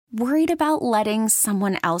Worried about letting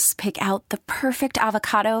someone else pick out the perfect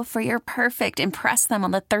avocado for your perfect impress them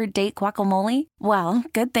on the third date guacamole? Well,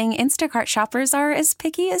 good thing Instacart shoppers are as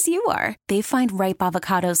picky as you are. They find ripe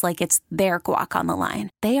avocados like it's their guac on the line.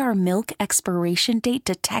 They are milk expiration date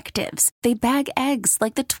detectives. They bag eggs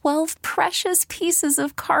like the 12 precious pieces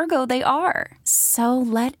of cargo they are. So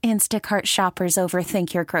let Instacart shoppers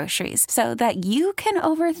overthink your groceries so that you can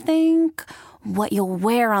overthink what you'll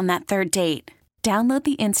wear on that third date. Download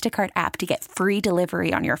the Instacart app to get free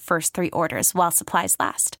delivery on your first 3 orders while supplies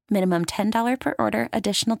last. Minimum $10 per order.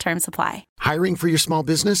 Additional terms apply. Hiring for your small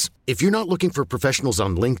business? If you're not looking for professionals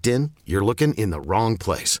on LinkedIn, you're looking in the wrong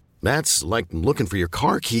place. That's like looking for your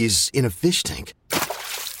car keys in a fish tank.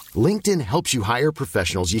 LinkedIn helps you hire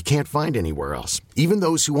professionals you can't find anywhere else, even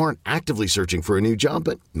those who aren't actively searching for a new job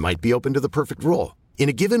but might be open to the perfect role. In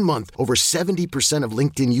a given month, over 70% of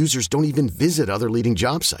LinkedIn users don't even visit other leading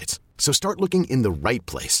job sites. So start looking in the right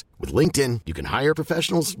place. With LinkedIn, you can hire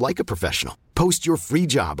professionals like a professional. Post your free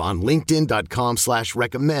job on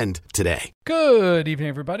linkedin.com/recommend today. Good evening,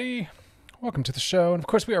 everybody. Welcome to the show. And of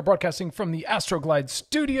course, we are broadcasting from the Astroglide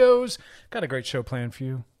Studios. Got a great show planned for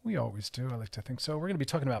you. We always do. I like to think so. We're going to be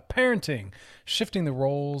talking about parenting, shifting the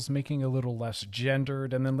roles, making it a little less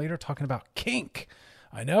gendered, and then later talking about kink.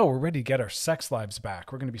 I know, we're ready to get our sex lives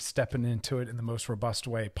back. We're going to be stepping into it in the most robust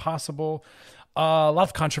way possible. A lot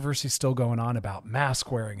of controversy still going on about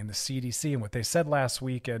mask wearing and the CDC and what they said last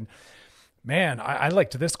week. And man, I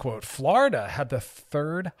liked this quote. Florida had the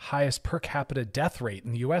 3rd highest per capita death rate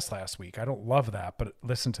in the U.S. last week. I don't love that, but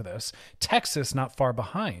listen to this. Texas, not far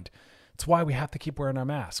behind. It's why we have to keep wearing our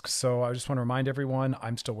masks. So I just want to remind everyone,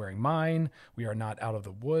 I'm still wearing mine. We are not out of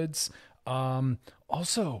the woods.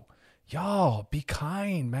 Also, y'all, be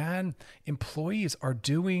kind, man. Employees are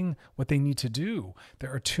doing what they need to do.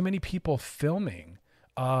 There are too many people filming.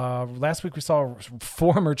 Last week we saw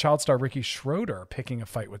former child star Ricky Schroeder picking a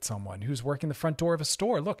fight with someone who's working the front door of a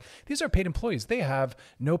store. Look, these are paid employees. They have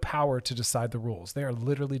no power to decide the rules. They are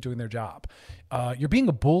literally doing their job. You're being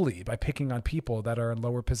a bully by picking on people that are in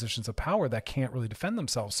lower positions of power that can't really defend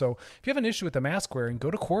themselves. So if you have an issue with the mask wearing,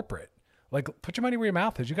 go to corporate. Like, put your money where your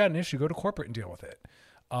mouth is. You got an issue, go to corporate and deal with it.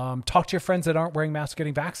 Talk to your friends that aren't wearing masks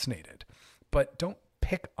getting vaccinated, but don't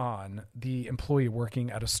pick on the employee working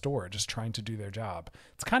at a store just trying to do their job.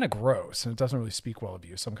 It's kind of gross and it doesn't really speak well of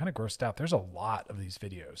you. So I'm kind of grossed out. There's a lot of these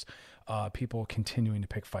videos, people continuing to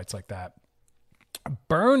pick fights like that.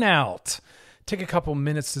 Burnout. Take a couple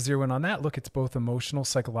minutes to zero in on that. Look, it's both emotional,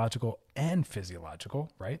 psychological, and physiological,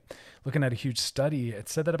 right? Looking at a huge study, it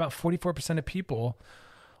said that about 44% of people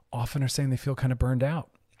often are saying they feel kind of burned out.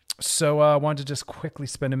 So I wanted to just quickly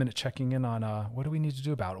spend a minute checking in on what do we need to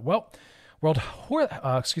do about it? Well, World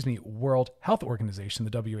Health Organization,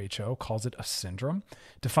 the WHO, calls it a syndrome,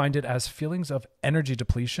 defined it as feelings of energy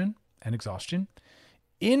depletion and exhaustion,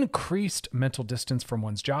 increased mental distance from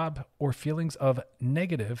one's job, or feelings of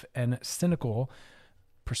negative and cynical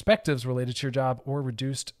perspectives related to your job or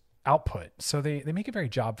reduced output. So they make it very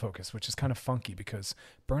job focused, which is kind of funky because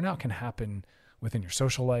burnout can happen within your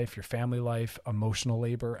social life, your family life, emotional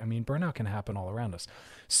labor. I mean, burnout can happen all around us.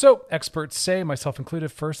 So experts say, myself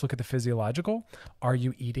included, first look at the physiological. Are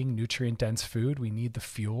you eating nutrient-dense food? We need the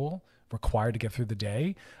fuel required to get through the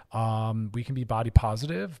day. We can be body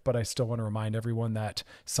positive, but I still want to remind everyone that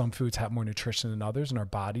some foods have more nutrition than others, and our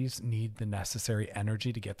bodies need the necessary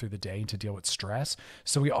energy to get through the day and to deal with stress.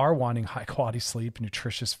 So we are wanting high quality sleep,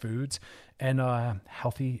 nutritious foods, and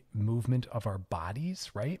healthy movement of our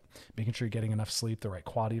bodies, right? Making sure you're getting enough sleep, the right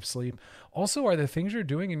quality of sleep. Also, are there things you're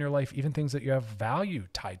doing in your life, even things that you have value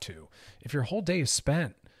tied to? If your whole day is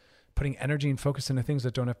spent putting energy and focus into things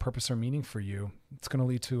that don't have purpose or meaning for you, it's going to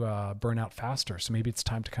lead to burnout faster. So maybe it's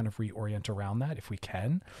time to kind of reorient around that if we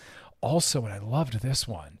can. Also, and I loved this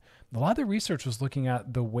one, a lot of the research was looking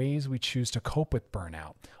at the ways we choose to cope with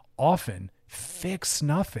burnout. Often fix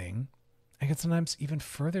nothing and can sometimes even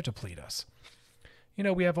further deplete us. You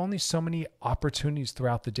know, we have only so many opportunities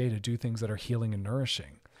throughout the day to do things that are healing and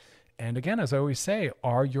nourishing. And again, as I always say,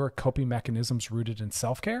 are your coping mechanisms rooted in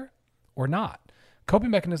self-care or not?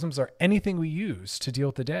 Coping mechanisms are anything we use to deal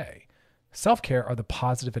with the day. Self-care are the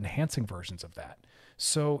positive enhancing versions of that.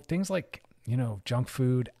 So things like, you know, junk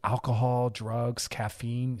food, alcohol, drugs,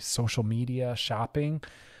 caffeine, social media, shopping,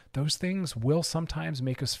 those things will sometimes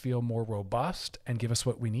make us feel more robust and give us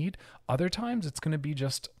what we need. Other times it's going to be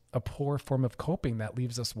just a poor form of coping that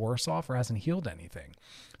leaves us worse off or hasn't healed anything.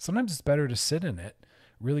 Sometimes it's better to sit in it,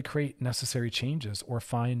 really create necessary changes, or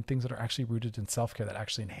find things that are actually rooted in self-care that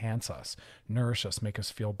actually enhance us, nourish us, make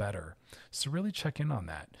us feel better. So really check in on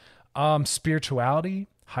that. Spirituality,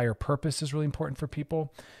 higher purpose is really important for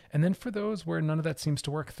people. And then for those where none of that seems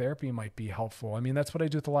to work, therapy might be helpful. I mean, that's what I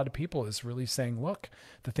do with a lot of people, is really saying, look,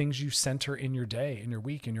 the things you center in your day, in your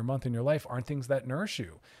week, in your month, in your life aren't things that nourish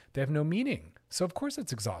you. They have no meaning. So of course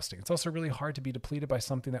it's exhausting. It's also really hard to be depleted by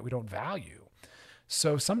something that we don't value.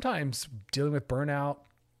 So sometimes dealing with burnout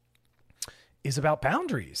is about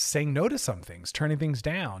boundaries, saying no to some things, turning things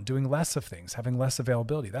down, doing less of things, having less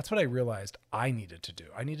availability. That's what I realized I needed to do.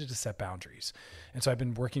 I needed to set boundaries. And so I've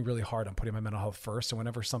been working really hard on putting my mental health first. And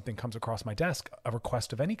whenever something comes across my desk, a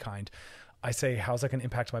request of any kind, I say, how's that going to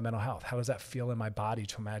impact my mental health? How does that feel in my body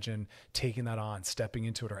to imagine taking that on, stepping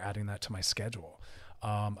into it, or adding that to my schedule?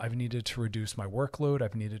 I've needed to reduce my workload.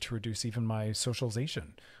 I've needed to reduce even my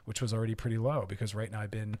socialization, which was already pretty low, because right now I've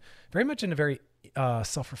been very much in a very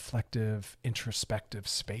self-reflective, introspective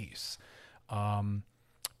space.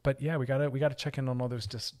 But yeah, we gotta check in on all those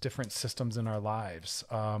different systems in our lives.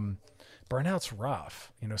 Burnout's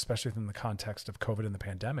rough, especially within the context of COVID and the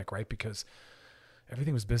pandemic, right? Because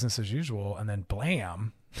everything was business as usual, and then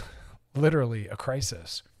blam, literally a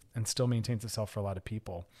crisis, and still maintains itself for a lot of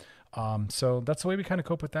people. So that's the way we kind of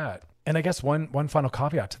cope with that. And I guess one final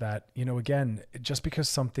caveat to that, again, just because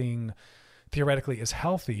something theoretically is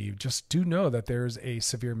healthy, just do know that there's a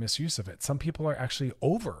severe misuse of it. Some people are actually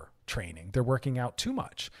overtraining. They're working out too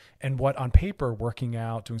much. And what on paper, working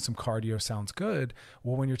out, doing some cardio sounds good.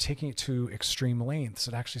 Well, when you're taking it to extreme lengths,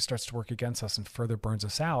 it actually starts to work against us and further burns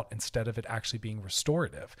us out instead of it actually being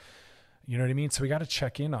restorative. You know what I mean? So we got to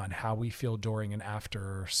check in on how we feel during and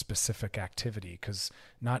after specific activity, because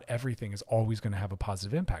not everything is always going to have a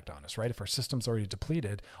positive impact on us, right? If our system's already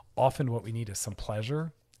depleted, often what we need is some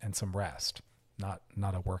pleasure and some rest, not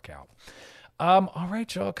a workout. All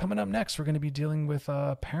right, y'all, coming up next, we're going to be dealing with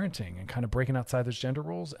parenting and kind of breaking outside those gender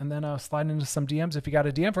roles, and then sliding into some DMs. If you got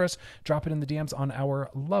a DM for us, drop it in the DMs on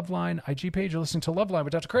our Loveline IG page. You're listening to Loveline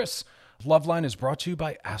with Dr. Chris. Loveline is brought to you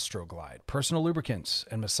by Astroglide, personal lubricants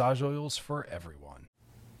and massage oils for everyone.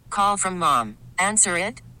 Call from mom. Answer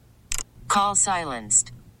it. Call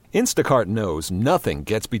silenced. Instacart knows nothing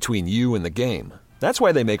gets between you and the game. That's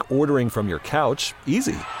why they make ordering from your couch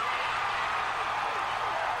easy.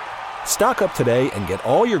 Stock up today and get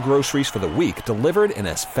all your groceries for the week delivered in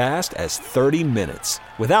as fast as 30 minutes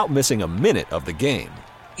without missing a minute of the game.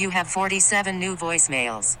 You have 47 new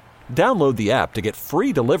voicemails. Download the app to get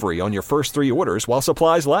free delivery on your first 3 orders while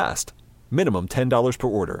supplies last. Minimum $10 per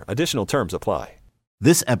order. Additional terms apply.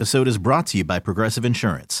 This episode is brought to you by Progressive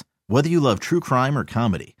Insurance. Whether you love true crime or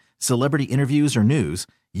comedy, celebrity interviews or news,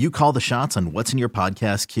 you call the shots on what's in your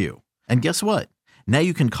podcast queue. And guess what? Now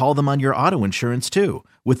you can call them on your auto insurance too,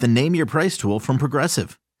 with the Name Your Price tool from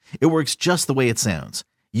Progressive. It works just the way it sounds.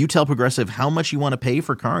 You tell Progressive how much you want to pay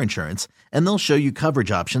for car insurance, and they'll show you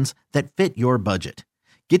coverage options that fit your budget.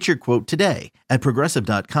 Get your quote today at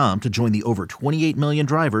Progressive.com to join the over 28 million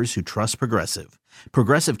drivers who trust Progressive.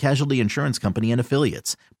 Progressive Casualty Insurance Company and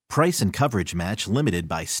Affiliates. Price and coverage match limited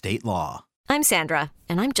by state law. I'm Sandra,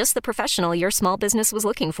 and I'm just the professional your small business was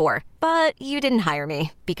looking for. But you didn't hire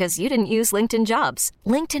me because you didn't use LinkedIn Jobs.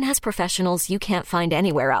 LinkedIn has professionals you can't find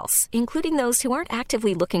anywhere else, including those who aren't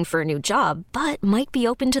actively looking for a new job, but might be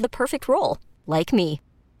open to the perfect role, like me.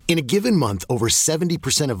 In a given month, over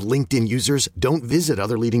 70% of LinkedIn users don't visit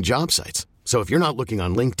other leading job sites. So if you're not looking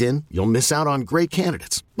on LinkedIn, you'll miss out on great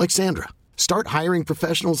candidates like Sandra. Start hiring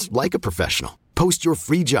professionals like a professional. Post your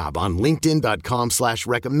free job on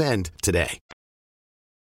linkedin.com/recommend today.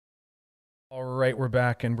 All right, we're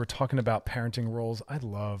back and we're talking about parenting roles. I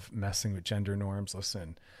love messing with gender norms.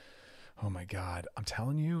 Listen, oh my God, I'm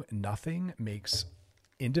telling you, nothing makes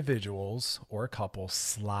individuals or a couple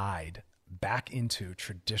slide back into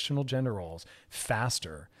traditional gender roles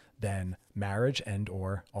faster than marriage and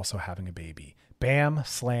or also having a baby. Bam,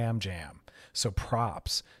 slam, jam. So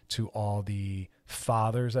props to all the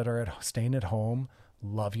fathers that are staying at home.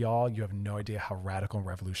 Love y'all. You have no idea how radical and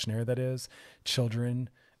revolutionary that is. Children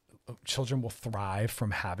will thrive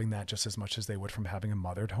from having that just as much as they would from having a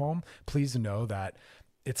mother at home. Please know that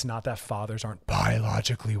it's not that fathers aren't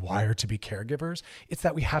biologically wired to be caregivers. It's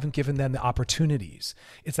that we haven't given them the opportunities.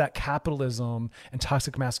 It's that capitalism and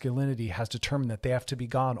toxic masculinity has determined that they have to be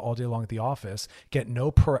gone all day long at the office, get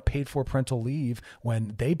no paid for parental leave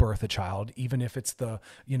when they birth a child, even if it's the,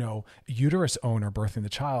 uterus owner birthing the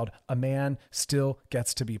child. A man still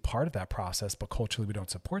gets to be part of that process, but culturally we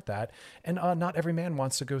don't support that. And not every man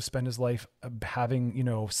wants to go spend his life having,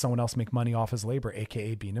 someone else make money off his labor,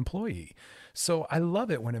 AKA being an employee. So I love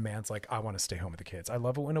love it when a man's like, I want to stay home with the kids. I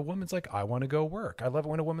love it when a woman's like, I want to go work. I love it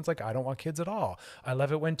when a woman's like, I don't want kids at all. I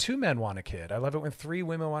love it when 2 men want a kid. I love it when 3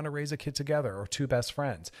 women want to raise a kid together, or 2 best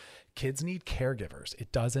friends. Kids need caregivers.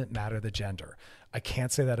 It doesn't matter the gender. I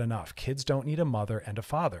can't say that enough. Kids don't need a mother and a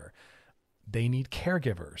father. They need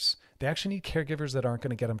caregivers. They actually need caregivers that aren't going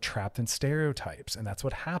to get them trapped in stereotypes. And that's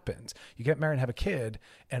what happens. You get married and have a kid,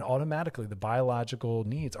 and automatically the biological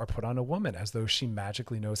needs are put on a woman as though she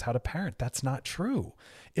magically knows how to parent. That's not true.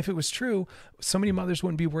 If it was true, so many mothers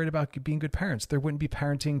wouldn't be worried about being good parents. There wouldn't be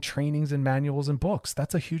parenting trainings and manuals and books.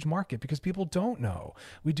 That's a huge market because people don't know.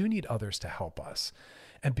 We do need others to help us.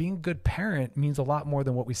 And being a good parent means a lot more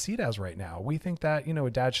than what we see it as right now. We think that, a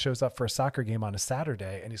dad shows up for a soccer game on a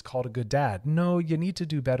Saturday and he's called a good dad. No, you need to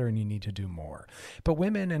do better and you need to do more. But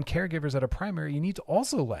women and caregivers that are primary, you need to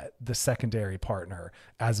also let the secondary partner,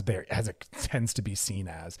 as it tends to be seen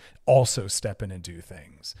as, also step in and do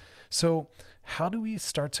things. So how do we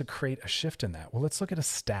start to create a shift in that? Well, let's look at a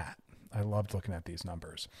stat. I loved looking at these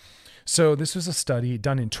numbers. So this was a study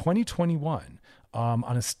done in 2021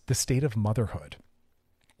 on the state of motherhood.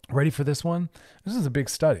 Ready for this one? This is a big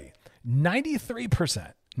study.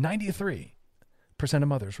 93% of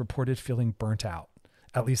mothers reported feeling burnt out,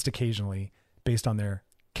 at least occasionally, based on their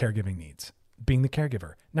caregiving needs. Being the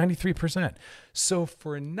caregiver, 93%. So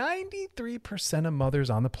for 93% of mothers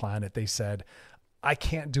on the planet, they said, I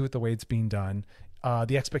can't do it the way it's being done.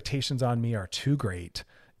 The expectations on me are too great.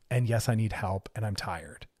 And yes, I need help and I'm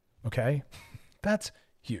tired. Okay? That's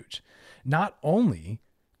huge. Not only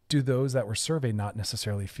do those that were surveyed not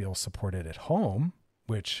necessarily feel supported at home,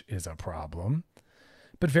 which is a problem,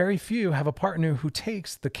 but very few have a partner who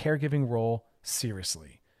takes the caregiving role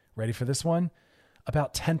seriously. Ready for this one?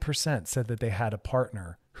 About 10% said that they had a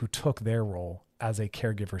partner who took their role as a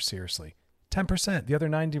caregiver seriously. 10%. The other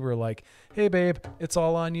 90 were like, hey babe, it's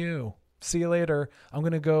all on you. See you later. I'm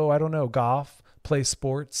going to go, golf, play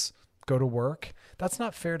sports, go to work. That's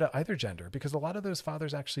not fair to either gender because a lot of those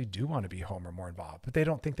fathers actually do want to be home or more involved, but they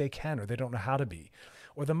don't think they can, or they don't know how to be,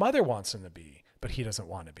 or the mother wants them to be, but he doesn't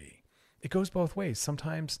want to be. It goes both ways.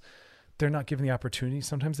 Sometimes they're not given the opportunity.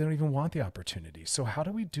 Sometimes they don't even want the opportunity. So how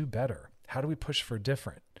do we do better? How do we push for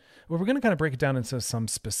different? Well, we're going to kind of break it down into some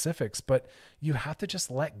specifics, but you have to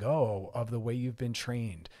just let go of the way you've been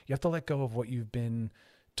trained. You have to let go of what you've been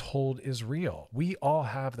told is real. We all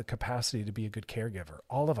have the capacity to be a good caregiver.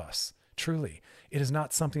 All of us. Truly, it is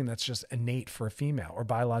not something that's just innate for a female or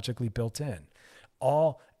biologically built in.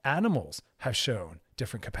 All animals have shown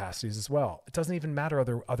different capacities as well. It doesn't even matter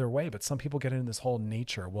other way, but some people get into this whole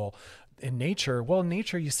nature. Well, in nature,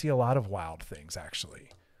 you see a lot of wild things actually.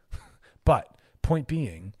 But point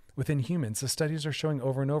being, within humans, the studies are showing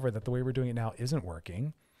over and over that the way we're doing it now isn't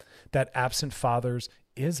working, that absent fathers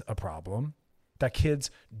is a problem, that kids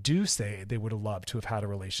do say they would have loved to have had a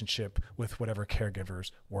relationship with whatever caregivers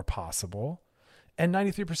were possible. And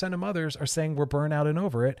 93% of mothers are saying we're burnt out and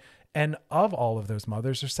over it. And of all of those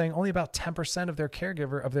mothers are saying only about 10% of their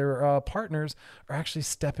caregiver, of their partners are actually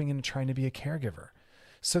stepping in and trying to be a caregiver.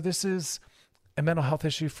 So this is a mental health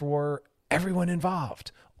issue for everyone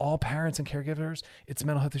involved, all parents and caregivers. It's a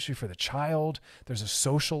mental health issue for the child. There's a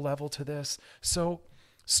social level to this. So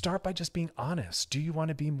start by just being honest. Do you want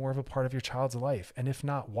to be more of a part of your child's life? And if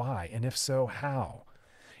not, why? And if so, how?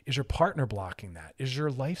 Is your partner blocking that? Is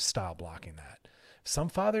your lifestyle blocking that? Some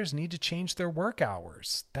fathers need to change their work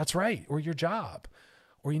hours. That's right. Or your job.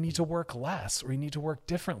 Or you need to work less, or you need to work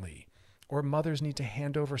differently. Or mothers need to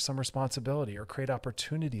hand over some responsibility or create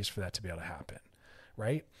opportunities for that to be able to happen.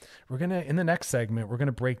 Right? In the next segment, we're going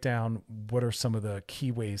to break down what are some of the key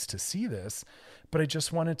ways to see this. But I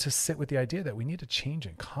just wanted to sit with the idea that we need a change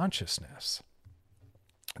in consciousness.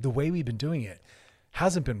 The way we've been doing it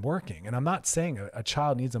hasn't been working. And I'm not saying a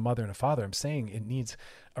child needs a mother and a father. I'm saying it needs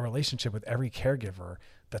a relationship with every caregiver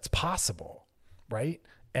that's possible, right?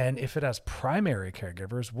 And if it has primary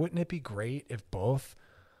caregivers, wouldn't it be great if both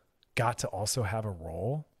got to also have a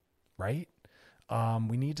role, right?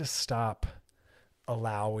 We need to stop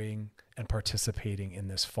allowing and participating in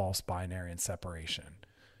this false binary and separation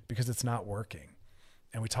because it's not working.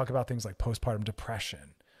 And we talk about things like postpartum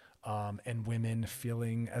depression, and women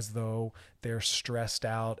feeling as though they're stressed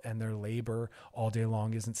out and their labor all day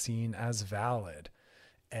long isn't seen as valid.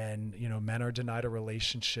 And, men are denied a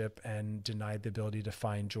relationship and denied the ability to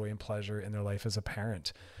find joy and pleasure in their life as a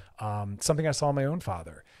parent. Something I saw in my own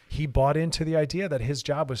father. He bought into the idea that his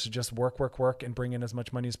job was to just work, and bring in as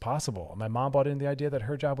much money as possible. My mom bought into the idea that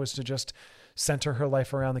her job was to just center her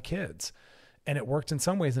life around the kids. And it worked in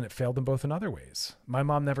some ways and it failed in both in other ways. My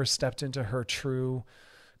mom never stepped into her true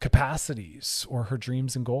capacities or her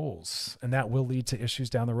dreams and goals. And that will lead to issues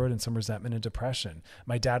down the road and some resentment and depression.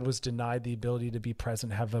 My dad was denied the ability to be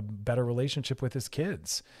present, have a better relationship with his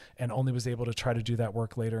kids, and only was able to try to do that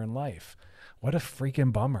work later in life. What a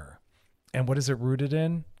freaking bummer. And what is it rooted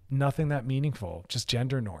in? Nothing that meaningful, just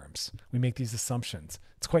gender norms. We make these assumptions.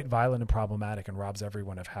 It's quite violent and problematic and robs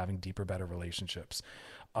everyone of having deeper, better relationships.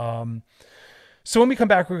 So when we come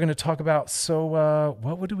back, we're going to talk about,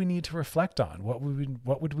 what would we need to reflect on? What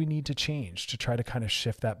would we need to change to try to kind of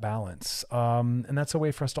shift that balance? And that's a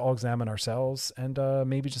way for us to all examine ourselves and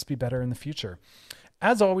maybe just be better in the future.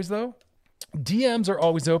 As always, though, DMs are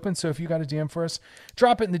always open. So if you got a DM for us,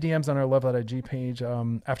 drop it in the DMs on our Love.IG page.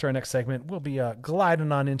 After our next segment, we'll be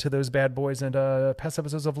gliding on into those bad boys and past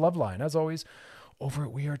episodes of Loveline, as always, over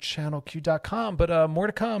at wearechannelq.com. But more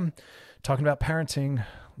to come, talking about parenting,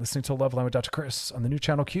 listening to Loveline with Dr. Chris on the new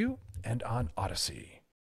Channel Q and on Odyssey.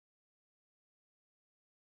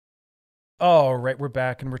 All right, we're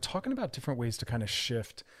back, and we're talking about different ways to kind of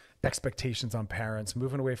shift expectations on parents,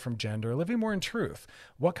 moving away from gender, living more in truth.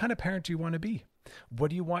 What kind of parent do you want to be?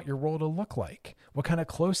 What do you want your role to look like? What kind of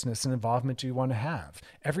closeness and involvement do you want to have?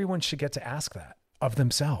 Everyone should get to ask that of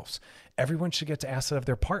themselves. Everyone should get to ask that of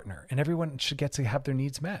their partner, and everyone should get to have their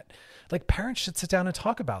needs met. Like, parents should sit down and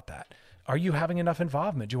talk about that. Are you having enough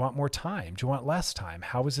involvement? Do you want more time? Do you want less time?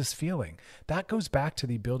 How is this feeling? That goes back to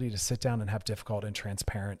the ability to sit down and have difficult and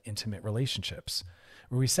transparent, intimate relationships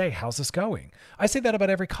where we say, how's this going? I say that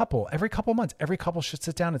about every couple months. Every couple should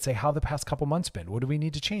sit down and say, how the past couple months been? What do we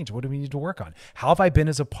need to change? What do we need to work on? How have I been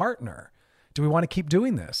as a partner? Do we want to keep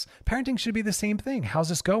doing this? Parenting should be the same thing. How's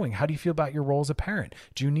this going? How do you feel about your role as a parent?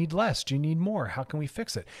 Do you need less? Do you need more? How can we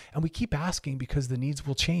fix it? And we keep asking because the needs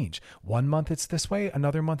will change. One month it's this way,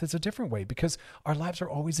 another month it's a different way, because our lives are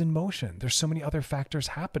always in motion. There's so many other factors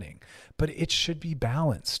happening, but it should be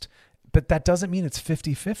balanced. But that doesn't mean it's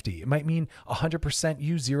 50-50. It might mean 100%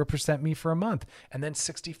 you, 0% me for a month, and then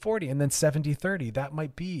 60-40, and then 70-30. That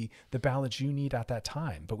might be the balance you need at that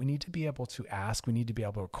time. But we need to be able to ask. We need to be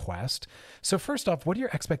able to request. So first off, what are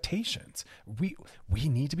your expectations? We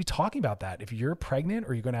need to be talking about that. If you're pregnant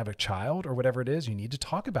or you're going to have a child or whatever it is, you need to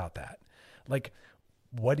talk about that. Like,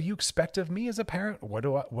 what do you expect of me as a parent? What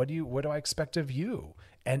do I expect of you?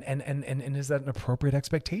 And is that an appropriate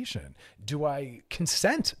expectation? Do I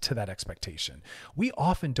consent to that expectation? We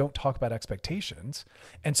often don't talk about expectations.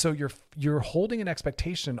 And so you're holding an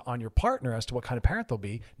expectation on your partner as to what kind of parent they'll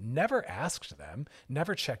be, never asked them,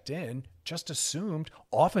 never checked in, just assumed,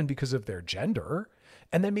 often because of their gender,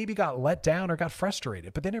 and then maybe got let down or got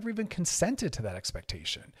frustrated, but they never even consented to that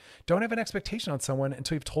expectation. Don't have an expectation on someone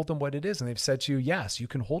until you've told them what it is and they've said to you, yes, you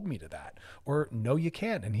can hold me to that, or no, you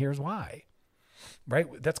can't, and here's why. Right?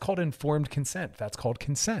 That's called informed consent. That's called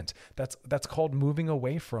consent. That's called moving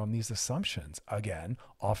away from these assumptions, again,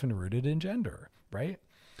 often rooted in gender, right?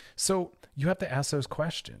 So you have to ask those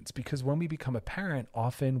questions, because when we become a parent,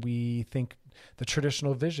 often we think the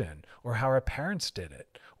traditional vision or how our parents did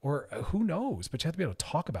it, or who knows, but you have to be able to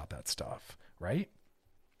talk about that stuff, right?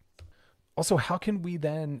 Also, how can we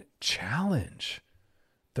then challenge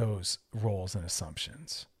those roles and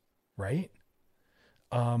assumptions, right?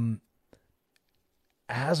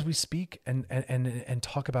 As we speak and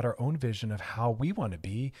talk about our own vision of how we want to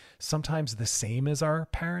be, sometimes the same as our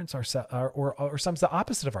parents, or sometimes the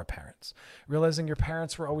opposite of our parents. Realizing your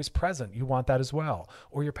parents were always present, you want that as well.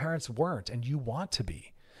 Or your parents weren't, and you want to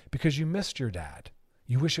be because you missed your dad.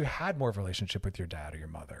 You wish you had more of a relationship with your dad or your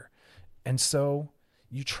mother. And so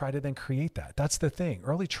you try to then create that. That's the thing.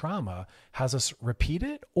 Early trauma has us repeat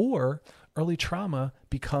it, or early trauma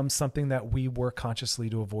becomes something that we work consciously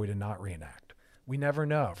to avoid and not reenact. We never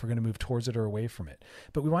know if we're going to move towards it or away from it.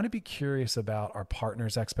 But we want to be curious about our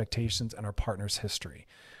partner's expectations and our partner's history.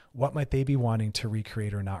 What might they be wanting to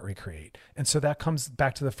recreate or not recreate? And so that comes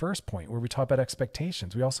back to the first point where we talk about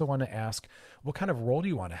expectations. We also want to ask, what kind of role do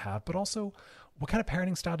you want to have? But also, what kind of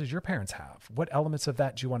parenting style does your parents have? What elements of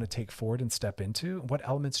that do you want to take forward and step into? What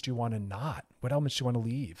elements do you want to not? What elements do you want to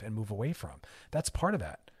leave and move away from? That's part of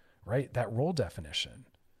that, right? That role definition.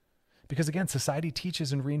 Because again, society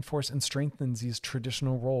teaches and reinforces and strengthens these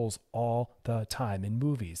traditional roles all the time in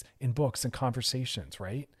movies, in books, and conversations,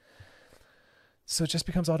 right? So it just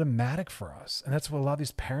becomes automatic for us. And that's what a lot of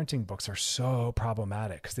these parenting books are so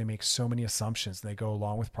problematic, because they make so many assumptions and they go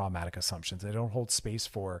along with problematic assumptions. They don't hold space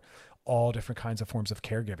for all different kinds of forms of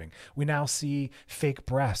caregiving. We now see fake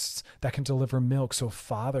breasts that can deliver milk so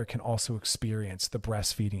father can also experience the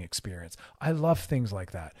breastfeeding experience. I love things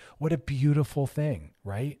like that. What a beautiful thing,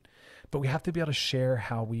 right? But we have to be able to share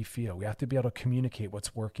how we feel. We have to be able to communicate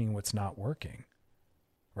what's working, what's not working,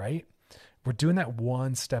 right? We're doing that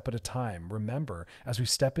one step at a time. Remember, as we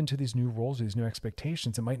step into these new roles, these new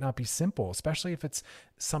expectations, it might not be simple, especially if it's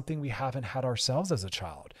something we haven't had ourselves as a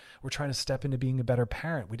child. We're trying to step into being a better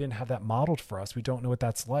parent. We didn't have that modeled for us. We don't know what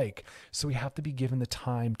that's like. So we have to be given the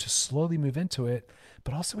time to slowly move into it,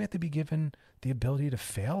 but also we have to be given the ability to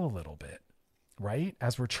fail a little bit, right?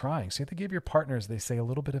 As we're trying. So you have to give your partners, they say, a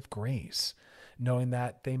little bit of grace, knowing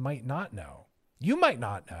that they might not know. You might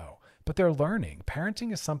not know, but they're learning.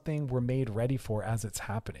 Parenting is something we're made ready for as it's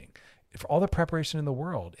happening. If all the preparation in the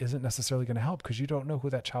world isn't necessarily going to help because you don't know who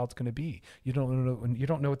that child's going to be. You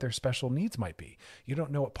don't know what their special needs might be. You don't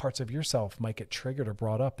know what parts of yourself might get triggered or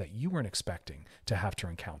brought up that you weren't expecting to have to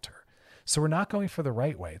encounter. So we're not going for the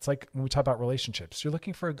right way. It's like when we talk about relationships, you're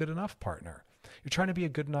looking for a good enough partner. You're trying to be a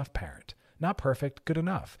good enough parent. Not perfect, good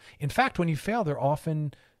enough. In fact, when you fail, they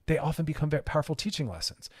often become very powerful teaching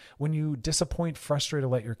lessons. When you disappoint, frustrate, or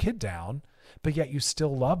let your kid down, but yet you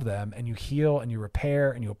still love them and you heal and you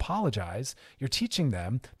repair and you apologize, you're teaching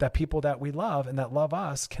them that people that we love and that love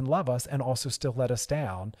us can love us and also still let us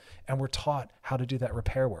down. And we're taught how to do that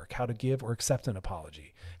repair work, how to give or accept an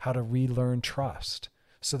apology, how to relearn trust.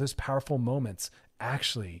 So those powerful moments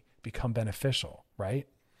actually become beneficial, right?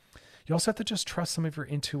 You also have to just trust some of your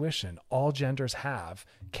intuition. All genders have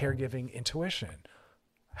caregiving intuition.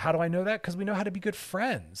 How do I know that? Because we know how to be good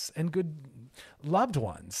friends and good loved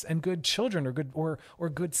ones and good children or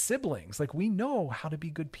good siblings. Like we know how to be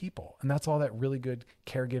good people. And that's all that really good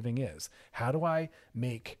caregiving is. How do I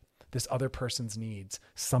make this other person's needs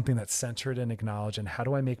something that's centered and acknowledged? And how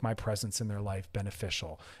do I make my presence in their life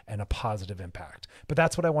beneficial and a positive impact? But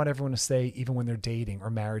that's what I want everyone to say, even when they're dating or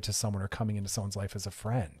married to someone or coming into someone's life as a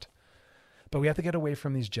friend. But we have to get away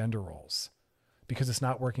from these gender roles, because it's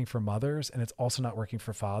not working for mothers and it's also not working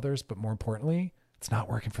for fathers. But more importantly, it's not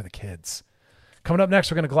working for the kids. Coming up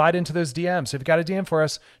next, we're going to glide into those DMs. So if you've got a DM for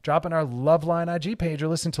us, drop in our Loveline IG page or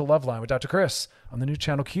listen to Loveline with Dr. Chris on the new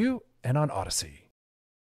channel Q and on Odyssey.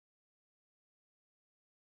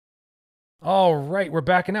 All right, we're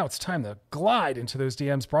back and now it's time to glide into those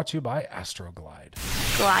DMs, brought to you by Astroglide.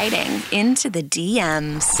 Gliding into the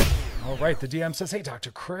DMs. All right, the DM says, hey,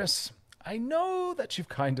 Dr. Chris, I know that you've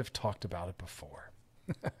kind of talked about it before.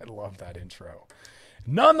 I love that intro.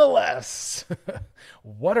 Nonetheless,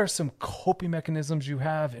 what are some coping mechanisms you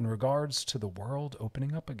have in regards to the world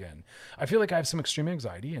opening up again? I feel like I have some extreme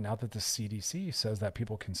anxiety, and now that the CDC says that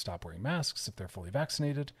people can stop wearing masks if they're fully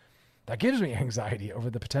vaccinated, that gives me anxiety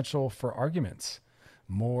over the potential for arguments,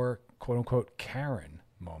 more quote unquote Karen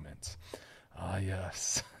moments.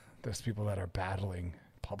 Yes, those people that are battling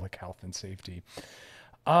public health and safety.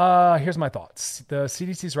 Here's my thoughts. The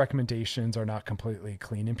CDC's recommendations are not completely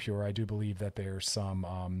clean and pure. I do believe that there's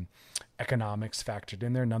some economics factored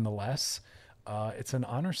in there. Nonetheless, it's an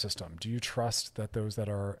honor system. Do you trust that those that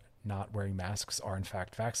are not wearing masks are in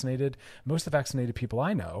fact vaccinated? Most of the vaccinated people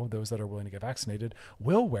I know, those that are willing to get vaccinated,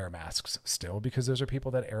 will wear masks still, because those are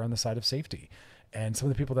people that err on the side of safety. And some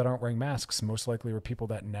of the people that aren't wearing masks most likely were people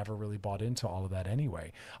that never really bought into all of that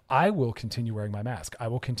anyway. I will continue wearing my mask. I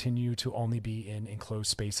will continue to only be in enclosed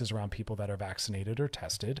spaces around people that are vaccinated or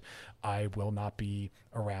tested. I will not be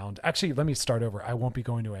around. Actually, let me start over. I won't be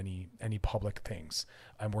going to any public things.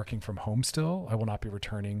 I'm working from home still. I will not be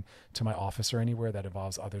returning to my office or anywhere that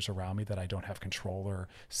involves others around me that I don't have control or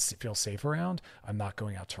feel safe around. I'm not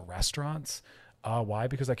going out to restaurants. Why?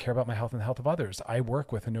 Because I care about my health and the health of others. I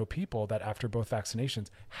work with and know people that after both vaccinations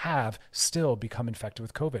have still become infected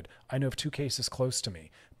with COVID. I know of 2 cases close to me.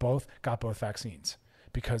 Both got both vaccines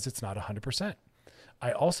because it's not 100%.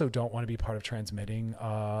 I also don't want to be part of transmitting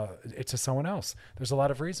it to someone else. There's a lot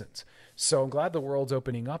of reasons. So I'm glad the world's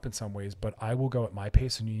opening up in some ways, but I will go at my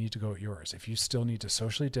pace and you need to go at yours. If you still need to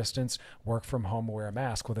socially distance, work from home, wear a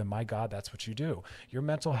mask, well then my God, that's what you do. Your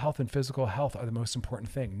mental health and physical health are the most important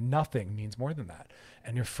thing. Nothing means more than that.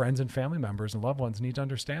 And your friends and family members and loved ones need to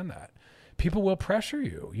understand that. People will pressure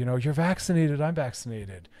you. You know, you're vaccinated, I'm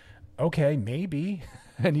vaccinated. Okay, maybe.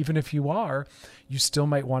 And even if you are, you still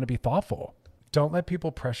might want to be thoughtful. Don't let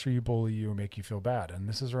people pressure you, bully you, or make you feel bad. And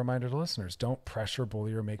this is a reminder to listeners. Don't pressure,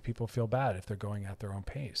 bully, or make people feel bad if they're going at their own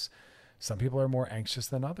pace. Some people are more anxious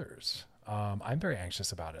than others. I'm very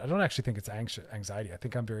anxious about it. I don't actually think it's anxiety. I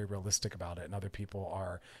think I'm very realistic about it, and other people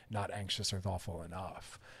are not anxious or thoughtful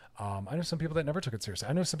enough. I know some people that never took it seriously.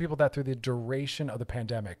 I know some people that through the duration of the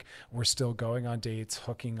pandemic were still going on dates,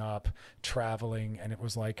 hooking up, traveling, and it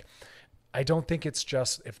was like, I don't think it's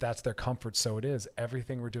just if that's their comfort, so it is.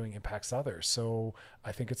 Everything we're doing impacts others. So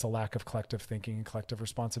I think it's a lack of collective thinking and collective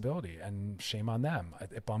responsibility, and shame on them.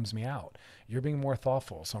 It bums me out. You're being more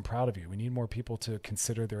thoughtful, so I'm proud of you. We need more people to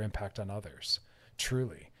consider their impact on others.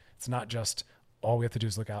 Truly. It's not just All we have to do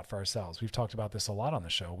is look out for ourselves. We've talked about this a lot on the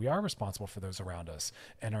show. We are responsible for those around us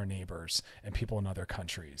and our neighbors and people in other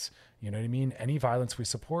countries. You know what I mean? Any violence we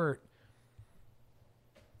support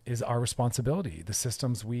is our responsibility. The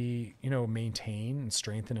systems we, maintain and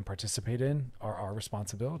strengthen and participate in are our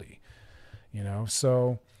responsibility.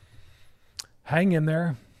 So hang in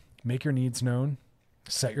there, make your needs known,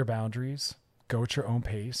 set your boundaries, go at your own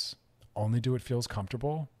pace, only do what feels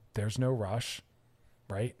comfortable. There's no rush,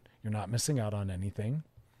 right? You're not missing out on anything.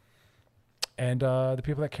 And the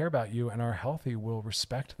people that care about you and are healthy will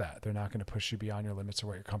respect that. They're not going to push you beyond your limits or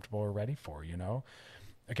what you're comfortable or ready for,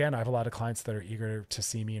 Again, I have a lot of clients that are eager to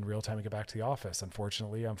see me in real time and get back to the office.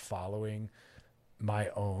 Unfortunately, I'm following my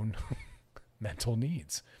own mental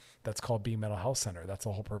needs. That's called being mental health center. That's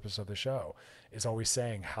the whole purpose of the show, is always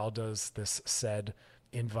saying, how does this said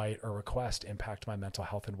invite or request impact my mental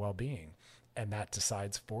health and well-being? And that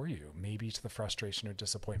decides for you, maybe to the frustration or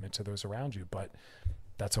disappointment to those around you, but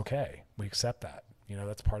that's okay. We accept that.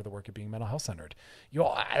 That's part of the work of being mental health centered.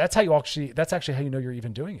 That's actually how you know you're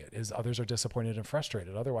even doing it, is others are disappointed and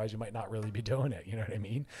frustrated. Otherwise you might not really be doing it. You know what I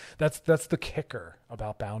mean? That's the kicker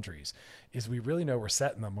about boundaries, is we really know we're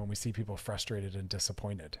setting them when we see people frustrated and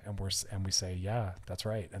disappointed, and we say, yeah, that's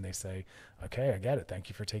right. And they say, okay, I get it. Thank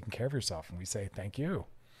you for taking care of yourself. And we say, thank you.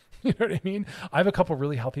 You know what I mean? I have a couple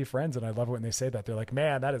really healthy friends, and I love it when they say that. They're like,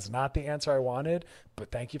 man, that is not the answer I wanted,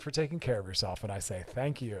 but thank you for taking care of yourself. And I say,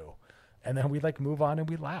 thank you. And then we move on and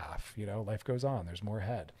we laugh, life goes on. There's more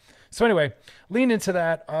ahead. So anyway, lean into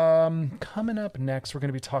that. Coming up next, we're going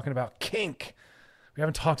to be talking about kink. We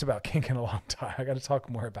haven't talked about kink in a long time. I got to talk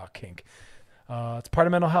more about kink. It's part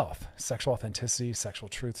of mental health, sexual authenticity, sexual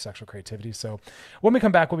truth, sexual creativity. So when we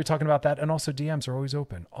come back, we'll be talking about that. And also DMs are always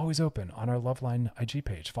open on our Loveline IG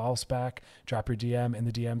page. Follow us back, drop your DM in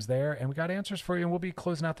the DMs there. And we got answers for you. And we'll be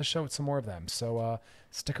closing out the show with some more of them. So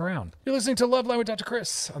stick around. You're listening to Loveline with Dr.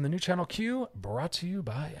 Chris on the new channel Q, brought to you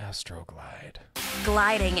by Astroglide.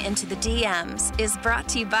 Gliding into the DMs is brought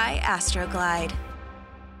to you by Astroglide.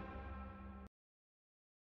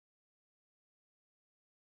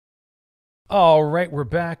 All right, we're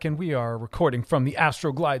back, and we are recording from the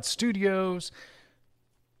Astroglide studios.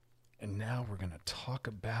 And now we're going to talk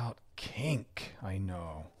about kink. I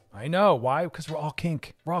know. Why? Because we're all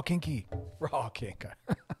kink. We're all kinky. We're all kink.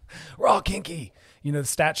 We're all kinky. The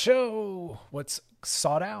stats show what's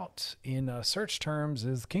sought out in search terms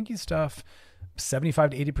is kinky stuff. 75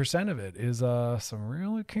 to 80% of it is some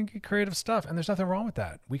really kinky creative stuff. And there's nothing wrong with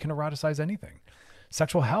that. We can eroticize anything.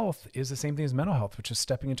 Sexual health is the same thing as mental health, which is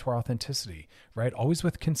stepping into our authenticity, right? Always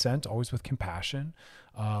with consent, always with compassion,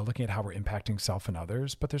 looking at how we're impacting self and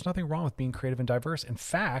others. But there's nothing wrong with being creative and diverse. In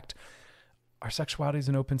fact, our sexuality is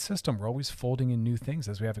an open system. We're always folding in new things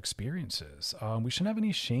as we have experiences. We shouldn't have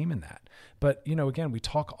any shame in that. But, again, we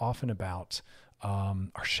talk often about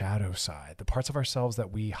our shadow side, the parts of ourselves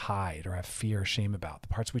that we hide or have fear or shame about, the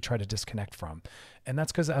parts we try to disconnect from. And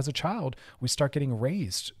that's because as a child, we start getting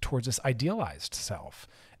raised towards this idealized self.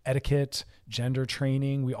 Etiquette, gender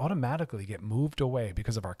training, we automatically get moved away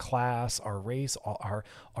because of our class, our race, our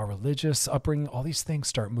religious upbringing. All these things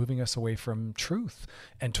start moving us away from truth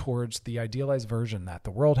and towards the idealized version that the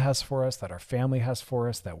world has for us, that our family has for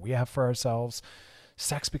us, that we have for ourselves.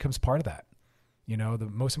 Sex becomes part of that. The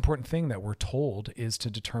most important thing that we're told is to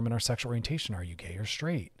determine our sexual orientation. Are you gay or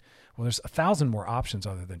straight? Well, there's 1,000 more options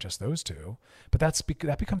other than just those two, but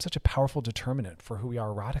that becomes such a powerful determinant for who we are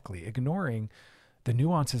erotically, ignoring the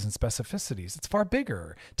nuances and specificities. It's far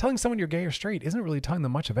bigger. Telling someone you're gay or straight isn't really telling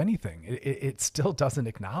them much of anything. It still doesn't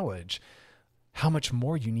acknowledge how much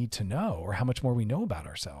more you need to know or how much more we know about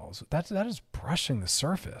ourselves. That is brushing the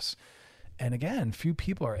surface. And again, few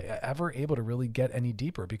people are ever able to really get any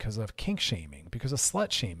deeper because of kink shaming, because of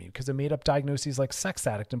slut shaming, because of made up diagnoses like sex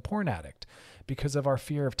addict and porn addict, because of our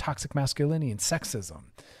fear of toxic masculinity and sexism,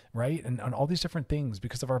 right? And all these different things,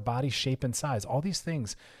 because of our body shape and size. All these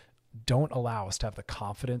things don't allow us to have the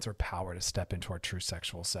confidence or power to step into our true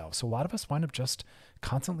sexual self. So a lot of us wind up just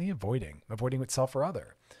constantly avoiding with self or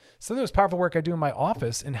other. Some of the most powerful work I do in my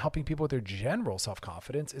office in helping people with their general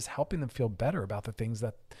self-confidence is helping them feel better about the things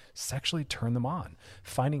that sexually turn them on,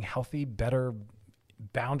 finding healthy, better,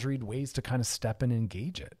 boundaried ways to kind of step in and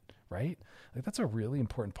engage it, right? That's a really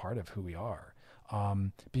important part of who we are,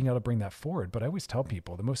 being able to bring that forward. But I always tell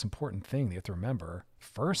people the most important thing they have to remember,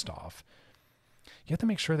 first off, you have to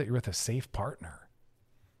make sure that you're with a safe partner,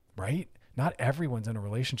 right? Not everyone's in a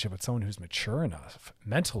relationship with someone who's mature enough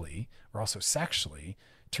mentally or also sexually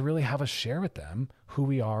to really have us share with them who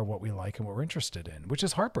we are, what we like, and what we're interested in, which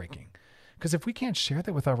is heartbreaking Because if we can't share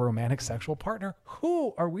that with our romantic sexual partner,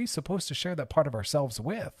 who are we supposed to share that part of ourselves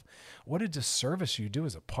with? What a disservice you do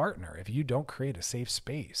as a partner if you don't create a safe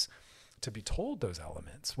space to be told those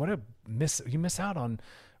elements. You miss out on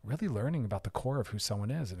really learning about the core of who someone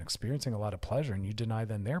is and experiencing a lot of pleasure, and you deny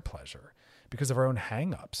them their pleasure because of our own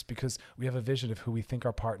hang-ups, because we have a vision of who we think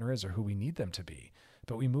our partner is or who we need them to be.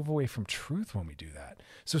 But we move away from truth when we do that.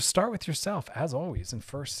 So start with yourself, as always, and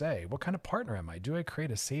first say, what kind of partner am I? Do I create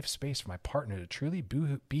a safe space for my partner to truly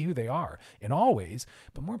be who they are in all ways,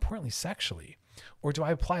 but more importantly, sexually? Or do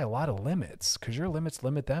I apply a lot of limits? Because your limits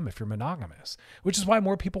limit them if you're monogamous, which is why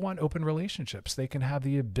more people want open relationships. They can have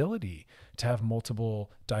the ability to have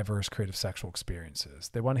multiple diverse creative sexual experiences.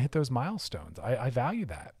 They want to hit those milestones. I value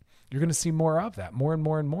that. You're going to see more of that, more and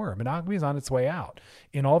more and more. Monogamy is on its way out.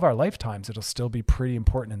 In all of our lifetimes, it'll still be pretty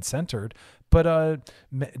important and centered. But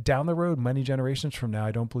down the road, many generations from now,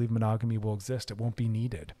 I don't believe monogamy will exist. It won't be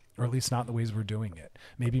needed, or at least not in the ways we're doing it.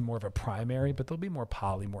 Maybe more of a primary, but there'll be more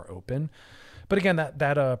poly, more open. But again,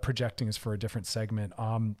 that projecting is for a different segment.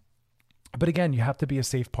 But again, you have to be a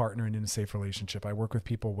safe partner and in a safe relationship. I work with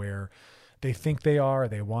people where they think they are,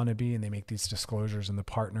 they want to be, and they make these disclosures, and the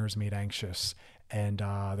partner is made anxious, and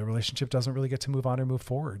the relationship doesn't really get to move on or move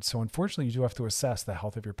forward. So unfortunately, you do have to assess the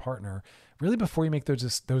health of your partner really before you make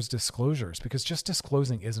those disclosures, because just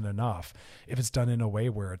disclosing isn't enough. If it's done in a way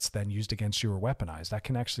where it's then used against you or weaponized, that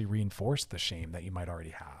can actually reinforce the shame that you might already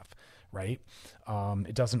have. Right?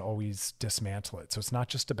 It doesn't always dismantle it. So it's not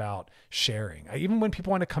just about sharing. Even when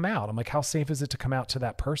people want to come out, I'm like, how safe is it to come out to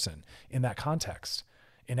that person in that context?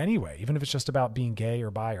 In any way, even if it's just about being gay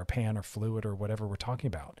or bi or pan or fluid or whatever we're talking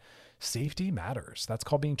about. Safety matters. That's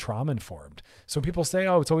called being trauma informed. So people say,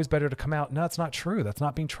 oh, it's always better to come out. No, that's not true. That's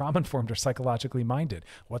not being trauma informed or psychologically minded.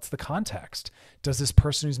 What's the context? Does this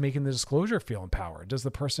person who's making the disclosure feel empowered? Does the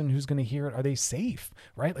person who's going to hear it, are they safe?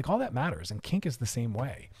 Right? Like all that matters. And kink is the same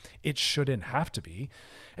way. It shouldn't have to be.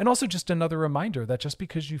 And also just another reminder that just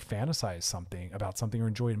because you fantasize about something or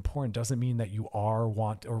enjoy it in porn doesn't mean that you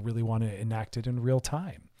really want to enact it in real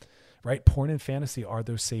time. Right? Porn and fantasy are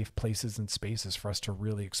those safe places and spaces for us to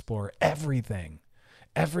really explore everything,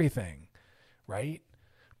 right?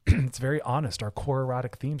 It's very honest. Our core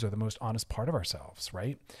erotic themes are the most honest part of ourselves,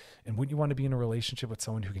 right? And wouldn't you want to be in a relationship with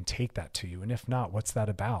someone who can take that to you? And if not, what's that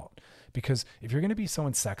about? Because if you're going to be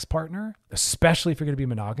someone's sex partner, especially if you're going to be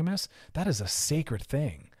monogamous, that is a sacred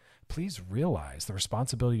thing. Please realize the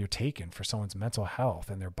responsibility you're taking for someone's mental health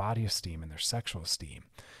and their body esteem and their sexual esteem.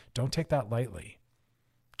 Don't take that lightly.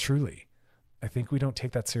 Truly, I think we don't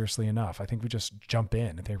take that seriously enough. I think we just jump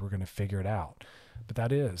in and think we're going to figure it out. But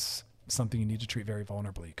that is something you need to treat very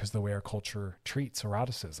vulnerably because the way our culture treats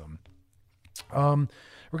eroticism.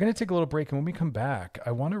 We're going to take a little break. And when we come back,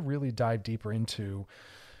 I want to really dive deeper into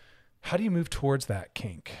how do you move towards that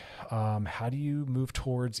kink? How do you move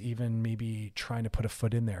towards even maybe trying to put a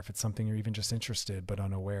foot in there if it's something you're even just interested but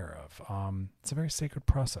unaware of? It's a very sacred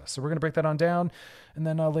process. So we're going to break that on down. And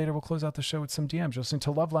then later we'll close out the show with some DMs. You're listening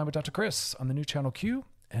to Loveline with Dr. Chris on the new channel Q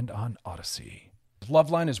and on Odyssey.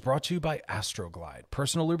 Loveline is brought to you by Astroglide,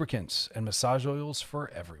 personal lubricants and massage oils for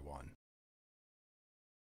everyone.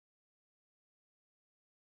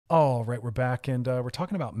 All right, we're back, and we're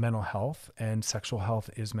talking about mental health, and sexual health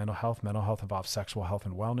is mental health. Mental health involves sexual health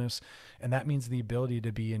and wellness, and that means the ability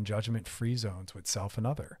to be in judgment-free zones with self and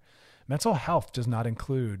other. Mental health does not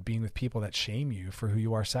include being with people that shame you for who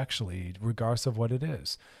you are sexually, regardless of what it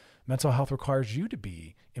is. Mental health requires you to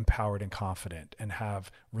be empowered and confident and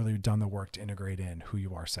have really done the work to integrate in who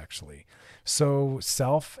you are sexually. So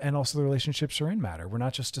self and also the relationships are in matter. We're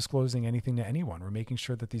not just disclosing anything to anyone. We're making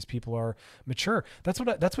sure that these people are mature. That's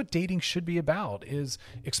what dating should be about, is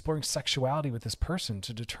exploring sexuality with this person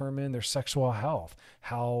to determine their sexual health,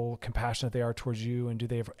 how compassionate they are towards you, and do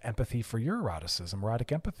they have empathy for your eroticism,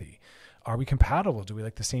 erotic empathy? Are we compatible? Do we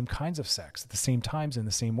like the same kinds of sex at the same times in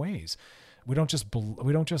the same ways? We don't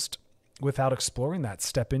just, without exploring that,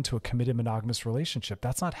 step into a committed monogamous relationship.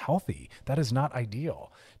 That's not healthy. That is not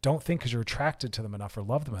ideal. Don't think because you're attracted to them enough or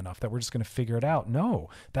love them enough that we're just going to figure it out. No,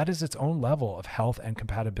 that is its own level of health and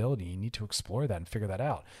compatibility. You need to explore that and figure that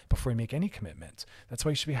out before you make any commitment. That's why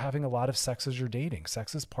you should be having a lot of sex as you're dating.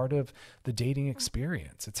 Sex is part of the dating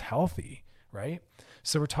experience. It's healthy, right?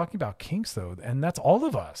 So we're talking about kinks though, and that's all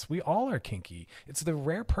of us. We all are kinky. It's the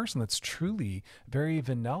rare person that's truly very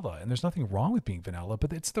vanilla, and there's nothing wrong with being vanilla,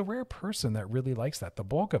 but it's the rare person that really likes that. The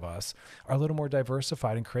bulk of us are a little more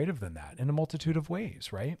diversified and creative than that in a multitude of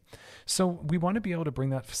ways, right? So we want to be able to bring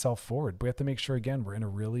that self forward. We have to make sure, again, we're in a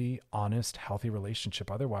really honest, healthy relationship.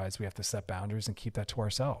 Otherwise, we have to set boundaries and keep that to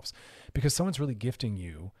ourselves, because someone's really gifting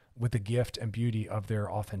you with the gift and beauty of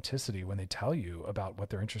their authenticity when they tell you about what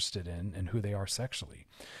they're interested in and who they are sexually.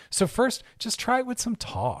 So first, just try it with some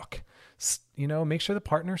talk. Make sure the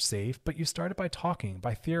partner's safe, but you start it by talking,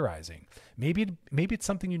 by theorizing. Maybe it's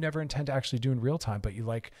something you never intend to actually do in real time, but you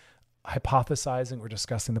like hypothesizing or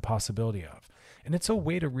discussing the possibility of. And it's a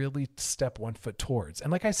way to really step one foot towards.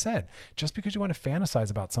 And like I said, just because you want to fantasize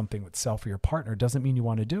about something with self or your partner doesn't mean you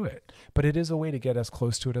want to do it, but it is a way to get as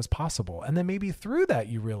close to it as possible. And then maybe through that,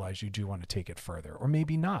 you realize you do want to take it further, or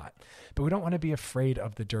maybe not. But we don't want to be afraid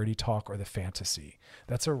of the dirty talk or the fantasy.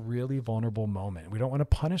 That's a really vulnerable moment. We don't want to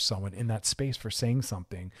punish someone in that space for saying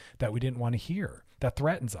something that we didn't want to hear, that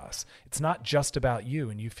threatens us. It's not just about you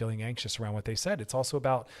and you feeling anxious around what they said. It's also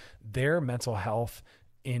about their mental health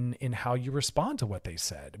in how you respond to what they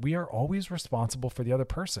said. We are always responsible for the other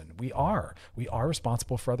person. We are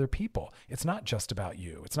responsible for other people. It's not just about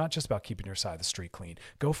you. It's not just about keeping your side of the street clean.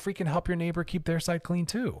 Go freaking help your neighbor keep their side clean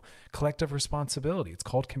too. Collective responsibility. It's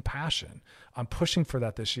called compassion. I'm pushing for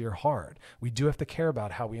that this year hard. We do have to care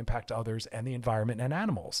about how we impact others and the environment and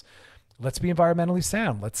animals. Let's be environmentally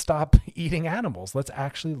sound. Let's stop eating animals. Let's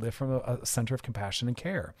actually live from a center of compassion and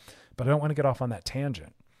care. But I don't want to get off on that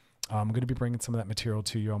tangent. I'm going to be bringing some of that material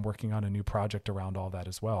to you. I'm working on a new project around all that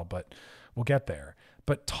as well, but we'll get there.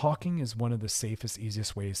 But talking is one of the safest,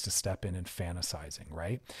 easiest ways to step in and fantasizing,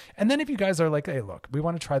 right? And then if you guys are like, hey, look, we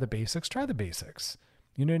want to try the basics, try the basics.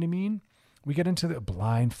 You know what I mean? We get into the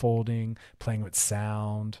blindfolding, playing with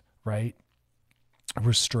sound, right?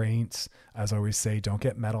 Restraints, as I always say, don't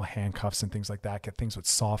get metal handcuffs and things like that. Get things with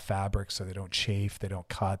soft fabrics so they don't chafe, they don't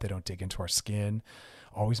cut, they don't dig into our skin.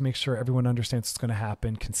 Always make sure everyone understands what's going to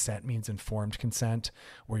happen. Consent means informed consent,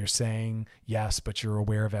 where you're saying yes, but you're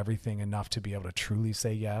aware of everything enough to be able to truly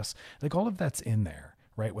say yes. Like all of that's in there,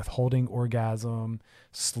 right? Withholding orgasm,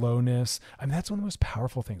 slowness. I mean, that's one of the most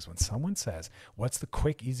powerful things. When someone says, what's the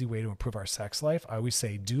quick, easy way to improve our sex life? I always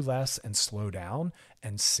say, do less and slow down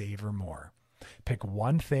and savor more. Pick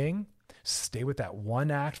one thing, stay with that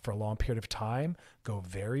one act for a long period of time, go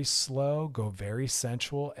very slow, go very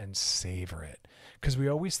sensual, and savor it. Because we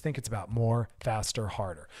always think it's about more, faster,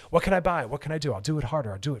 harder. What can I buy? What can I do? I'll do it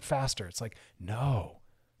harder. I'll do it faster. It's like, no,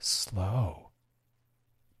 slow,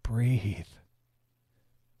 breathe,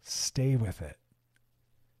 stay with it,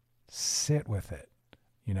 sit with it,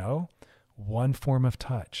 one form of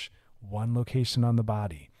touch, one location on the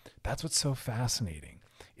body. That's what's so fascinating.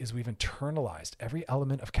 Is we've internalized every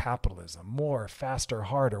element of capitalism, more, faster,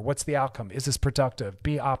 harder. What's the outcome? Is this productive?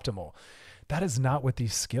 Be optimal. That is not what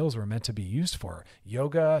these skills were meant to be used for.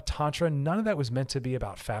 Yoga, Tantra, none of that was meant to be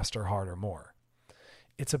about faster, harder, more.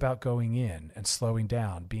 It's about going in and slowing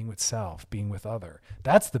down, being with self, being with other.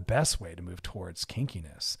 That's the best way to move towards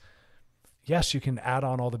kinkiness. Yes, you can add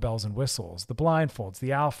on all the bells and whistles, the blindfolds,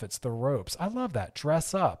 the outfits, the ropes. I love that.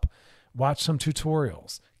 Dress up, watch some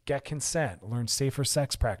tutorials. Get consent, learn safer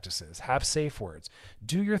sex practices, have safe words,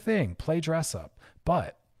 do your thing, play dress up,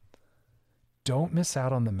 but don't miss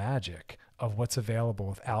out on the magic of what's available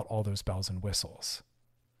without all those bells and whistles,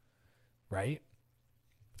 right?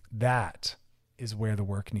 That is where the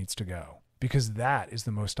work needs to go, because that is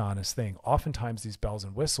the most honest thing. Oftentimes these bells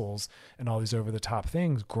and whistles and all these over the top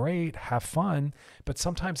things, great, have fun, but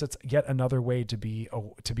sometimes it's yet another way to be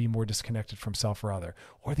more disconnected from self or other,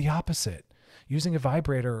 or the opposite. Using a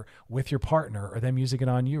vibrator with your partner or them using it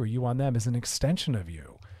on you or you on them is an extension of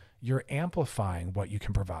you. You're amplifying what you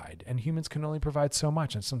can provide, and humans can only provide so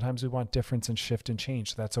much. And sometimes we want difference and shift and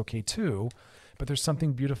change. So that's okay too. But there's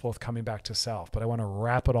something beautiful with coming back to self. But I want to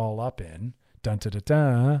wrap it all up in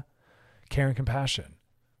care and compassion.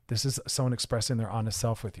 This is someone expressing their honest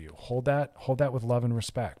self with you. Hold that with love and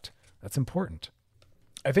respect. That's important.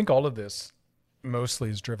 I think all of this mostly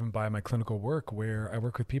is driven by my clinical work, where I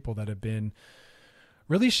work with people that have been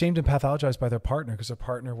really shamed and pathologized by their partner because their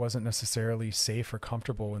partner wasn't necessarily safe or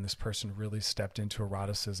comfortable when this person really stepped into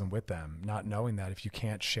eroticism with them, not knowing that if you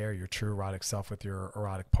can't share your true erotic self with your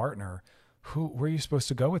erotic partner, where are you supposed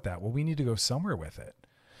to go with that? Well, we need to go somewhere with it.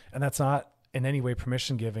 And that's not in any way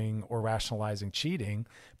permission giving or rationalizing cheating,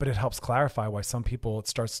 but it helps clarify why some people, it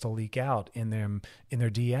starts to leak out in their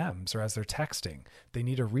DMs or as they're texting. They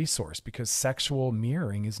need a resource because sexual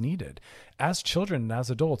mirroring is needed. As children and as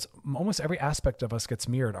adults, almost every aspect of us gets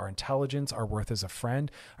mirrored. Our intelligence, our worth as a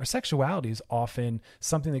friend, our sexuality is often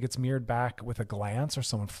something that gets mirrored back with a glance or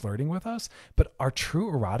someone flirting with us. But our true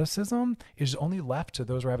eroticism is only left to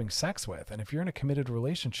those we're having sex with. And if you're in a committed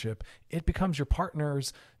relationship, it becomes your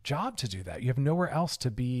partner's job to do that. You have nowhere else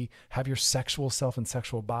to have your sexual self and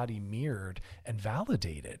sexual body mirrored and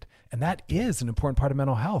validated. And that is an important part of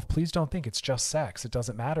mental health. Please don't think it's just sex. It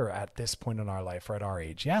doesn't matter at this point in our life or at our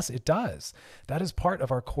age. Yes, it does. That is part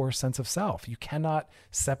of our core sense of self. You cannot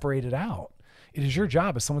separate it out. It is your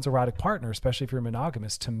job as someone's erotic partner, especially if you're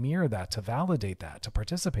monogamous, to mirror that, to validate that, to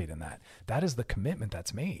participate in that. That is the commitment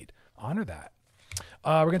that's made. Honor that.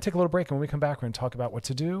 We're going to take a little break, and when we come back, we're going to talk about what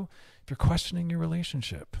to do if you're questioning your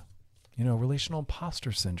relationship. Relational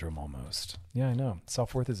imposter syndrome almost. Yeah, I know.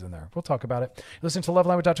 Self-worth is in there. We'll talk about it. You're listening to Love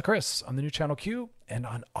Line with Dr. Chris on the new channel Q and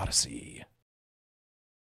on Odyssey.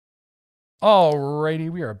 Alrighty,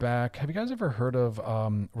 we are back. Have you guys ever heard of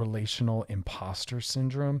relational imposter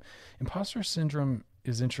syndrome? Imposter syndrome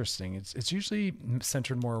is interesting. It's usually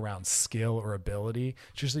centered more around skill or ability.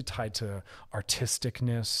 It's usually tied to artistic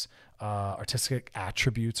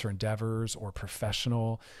attributes or endeavors, or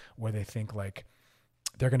professional, where they think like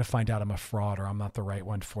they're going to find out I'm a fraud or I'm not the right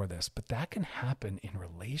one for this. But that can happen in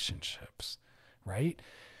relationships, right?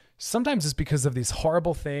 Sometimes it's because of this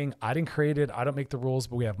horrible thing. I didn't create it. I don't make the rules,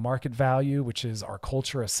 but we have market value, which is our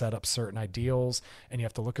culture has set up certain ideals, and you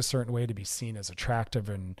have to look a certain way to be seen as attractive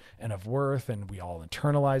and of worth. And we all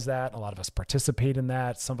internalize that. A lot of us participate in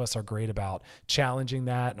that. Some of us are great about challenging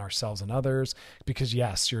that in ourselves and others, because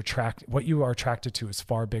yes, what you are attracted to is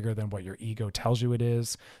far bigger than what your ego tells you it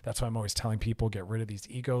is. That's why I'm always telling people, get rid of these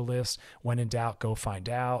ego lists. When in doubt, go find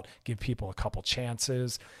out. Give people a couple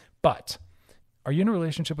chances. But are you in a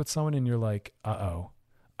relationship with someone and you're like,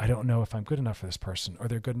 I don't know if I'm good enough for this person, or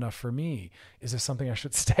they're good enough for me? Is this something I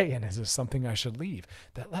should stay in? Is this something I should leave?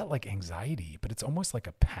 That like anxiety, but it's almost like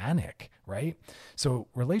a panic, right? So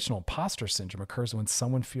relational imposter syndrome occurs when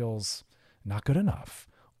someone feels not good enough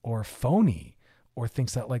or phony, or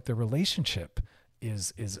thinks that like the relationship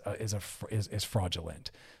is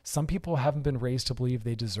fraudulent. Some people haven't been raised to believe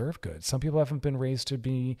they deserve good. Some people haven't been raised to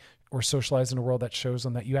be or socialized in a world that shows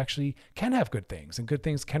them that you actually can have good things, and good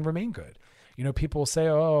things can remain good. People will say,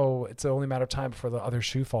 oh, it's only a matter of time before the other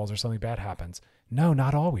shoe falls or something bad happens. No,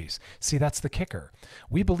 not always. See, that's the kicker.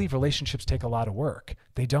 We believe relationships take a lot of work.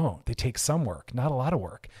 They don't. They take some work, not a lot of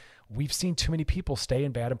work. We've seen too many people stay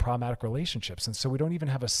in bad and problematic relationships, and so we don't even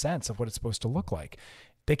have a sense of what it's supposed to look like.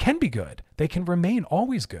 They can be good. They can remain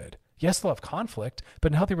always good. Yes, they'll have conflict,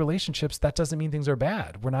 but in healthy relationships, that doesn't mean things are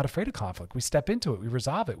bad. We're not afraid of conflict. We step into it. We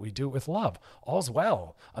resolve it. We do it with love. All's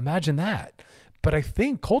well. Imagine that. But I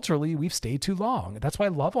think culturally, we've stayed too long. That's why I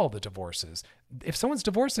love all the divorces. If someone's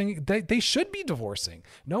divorcing, they should be divorcing.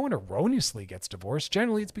 No one erroneously gets divorced.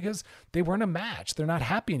 Generally, it's because they weren't a match. They're not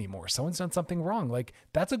happy anymore. Someone's done something wrong. Like,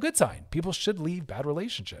 that's a good sign. People should leave bad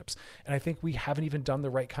relationships. And I think we haven't even done the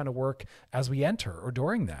right kind of work as we enter or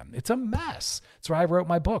during them. It's a mess. That's why I wrote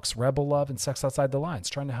my books, Rebel Love and Sex Outside the Lines,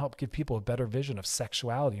 trying to help give people a better vision of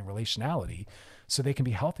sexuality and relationality so they can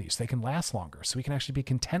be healthy, so they can last longer, so we can actually be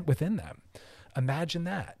content within them. Imagine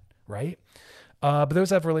that, right? But those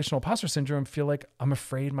that have relational imposter syndrome feel like, I'm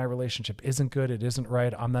afraid my relationship isn't good. It isn't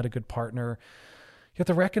right. I'm not a good partner. You have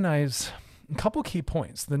to recognize a couple key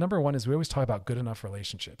points. The number one is we always talk about good enough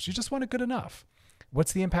relationships. You just want it good enough.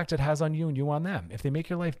 What's the impact it has on you and you on them? If they make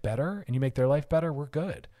your life better and you make their life better, we're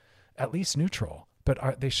good. At least neutral.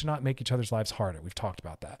 But they should not make each other's lives harder. We've talked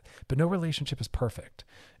about that. But no relationship is perfect.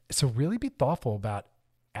 So really be thoughtful about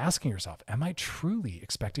asking yourself, am I truly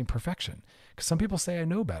expecting perfection? Because some people say I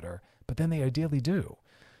know better, but then they ideally do.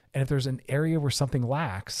 And if there's an area where something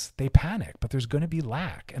lacks, they panic, but there's going to be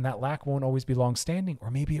lack, and that lack won't always be long-standing, or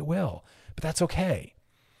maybe it will, but that's okay.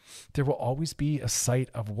 There will always be a site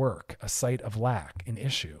of work, a site of lack, an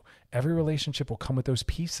issue. Every relationship will come with those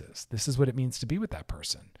pieces. This is what it means to be with that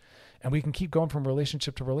person. And we can keep going from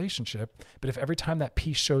relationship to relationship, but if every time that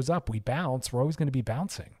piece shows up, we bounce, we're always going to be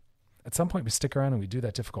bouncing. At some point, we stick around and we do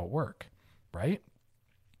that difficult work, right?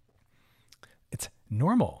 It's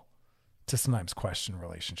normal to sometimes question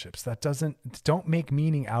relationships. Don't make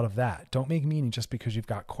meaning out of that. Don't make meaning just because you've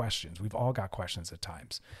got questions. We've all got questions at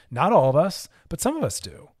times. Not all of us, but some of us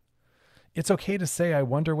do. It's okay to say, I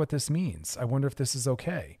wonder what this means. I wonder if this is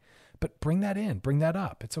okay. But bring that in, bring that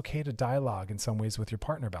up. It's okay to dialogue in some ways with your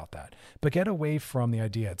partner about that. But get away from the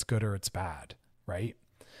idea it's good or it's bad, right?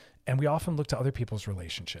 And we often look to other people's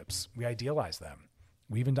relationships. We idealize them.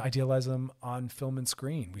 We even idealize them on film and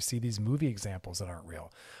screen. We see these movie examples that aren't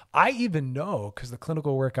real. I even know, because the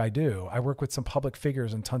clinical work I do, I work with some public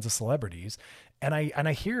figures and tons of celebrities, and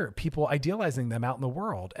I hear people idealizing them out in the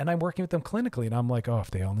world, and I'm working with them clinically, and I'm like, oh,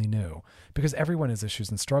 if they only knew. Because everyone has issues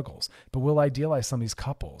and struggles. But we'll idealize some of these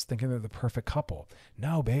couples, thinking they're the perfect couple.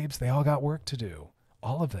 No, babes, they all got work to do.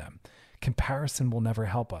 All of them. Comparison will never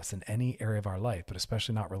help us in any area of our life, but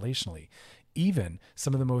especially not relationally. Even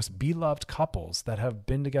some of the most beloved couples that have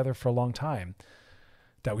been together for a long time,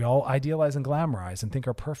 that we all idealize and glamorize and think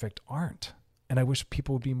are perfect, aren't. And I wish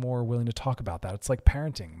people would be more willing to talk about that. It's like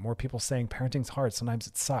parenting. More people saying parenting's hard. Sometimes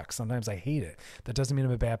it sucks. Sometimes I hate it. That doesn't mean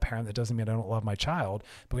I'm a bad parent. That doesn't mean I don't love my child.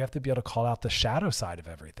 But we have to be able to call out the shadow side of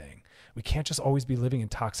everything. We can't just always be living in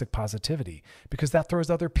toxic positivity, because that throws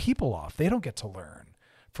other people off. They don't get to learn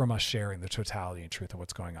from us sharing the totality and truth of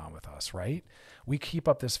what's going on with us, right? We keep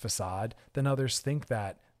up this facade, then others think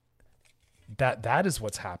that is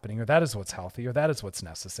what's happening, or that is what's healthy, or that is what's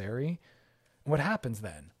necessary. What happens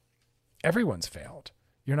then? Everyone's failed.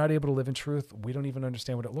 You're not able to live in truth. We don't even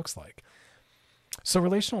understand what it looks like. So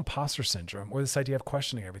relational imposter syndrome, or this idea of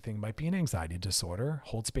questioning everything, might be an anxiety disorder.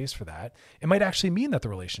 Hold space for that. It might actually mean that the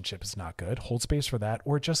relationship is not good. Hold space for that.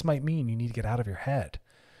 Or it just might mean you need to get out of your head,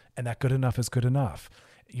 and that good enough is good enough.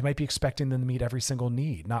 You might be expecting them to meet every single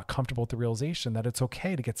need, not comfortable with the realization that it's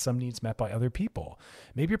okay to get some needs met by other people.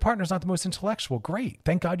 Maybe your partner's not the most intellectual. Great.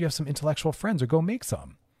 Thank God you have some intellectual friends, or go make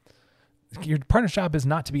some. Your partner's job is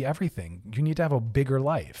not to be everything. You need to have a bigger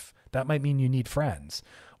life. That might mean you need friends.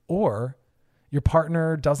 Or your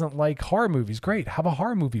partner doesn't like horror movies. Great. Have a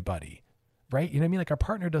horror movie buddy, right? You know what I mean? Like, our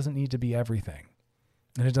partner doesn't need to be everything,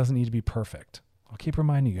 and it doesn't need to be perfect. I'll keep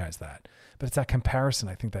reminding you guys that. But it's that comparison,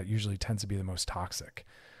 I think, that usually tends to be the most toxic.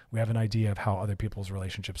 We have an idea of how other people's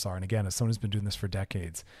relationships are. And again, as someone who's been doing this for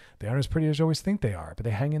decades, they aren't as pretty as you always think they are, but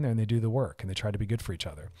they hang in there and they do the work and they try to be good for each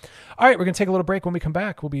other. All right, we're going to take a little break. When we come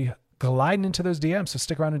back, we'll be gliding into those DMs. So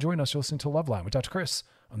stick around and join us. You're listening to Loveline with Dr. Chris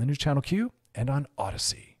on the new channel Q and on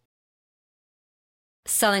Odyssey.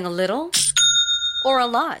 Selling a little or a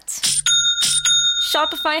lot?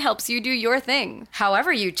 Shopify helps you do your thing,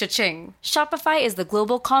 however you cha-ching. Shopify is the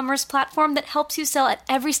global commerce platform that helps you sell at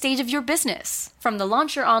every stage of your business. From the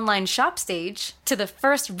launch your online shop stage, to the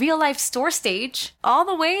first real-life store stage, all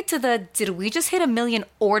the way to the did we just hit 1 million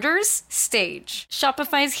orders stage.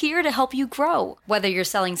 Shopify's here to help you grow. Whether you're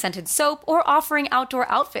selling scented soap or offering outdoor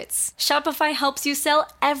outfits, Shopify helps you sell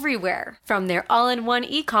everywhere. From their all-in-one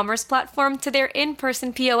e-commerce platform to their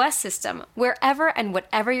in-person POS system, wherever and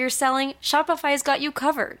whatever you're selling, Shopify's got you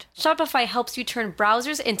covered. Shopify helps you turn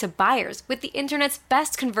browsers into buyers with the internet's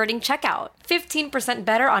best converting checkout. 15%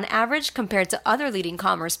 better on average compared to other leading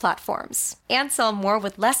commerce platforms. And sell more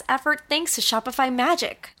with less effort thanks to Shopify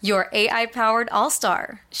Magic, your AI-powered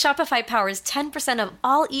all-star. Shopify powers 10% of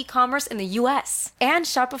all e-commerce in the US. And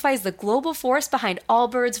Shopify is the global force behind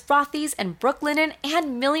Allbirds, Rothy's, and Brooklinen,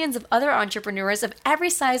 and millions of other entrepreneurs of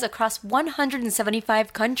every size across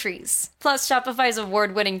 175 countries. Plus, Shopify's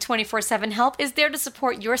award-winning 24/7 help is there to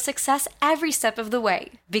support your success every step of the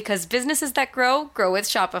way. Because businesses that grow, grow with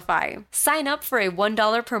Shopify. Sign up for a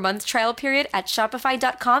 $1 per month trial period at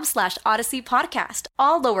shopify.com/Odyssey Podcast,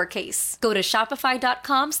 all lowercase. Go to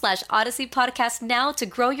shopify.com/Odyssey Podcast now to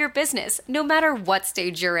grow your business, no matter what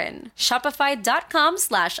stage you're in.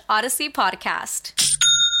 Shopify.com/Odyssey Podcast.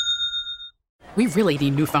 We really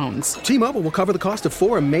need new phones. T-Mobile will cover the cost of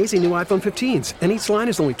 4 amazing new iPhone 15s, and each line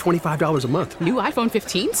is only $25 a month. New iPhone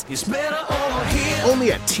 15s? It's better over here.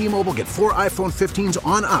 Only at T-Mobile, get 4 iPhone 15s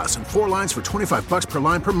on us and 4 lines for $25 per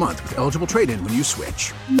line per month with eligible trade-in when you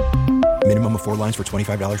switch. Minimum of 4 lines for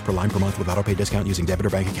 $25 per line per month with autopay discount using debit or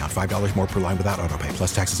bank account. $5 more per line without autopay,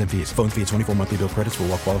 plus taxes and fees. Phone fee at 24 monthly bill credits for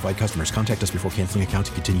well-qualified customers. Contact us before canceling account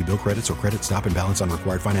to continue bill credits or credit stop and balance on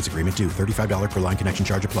required finance agreement due. $35 per line connection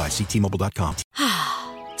charge applies. See T-Mobile.com.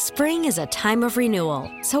 Spring is a time of renewal,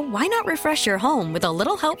 so why not refresh your home with a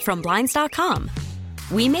little help from Blinds.com?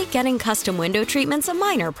 We make getting custom window treatments a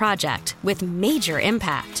minor project with major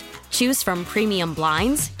impact. Choose from premium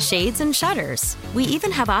blinds, shades, and shutters. We even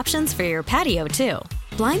have options for your patio, too.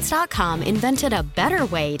 Blinds.com invented a better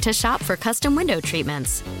way to shop for custom window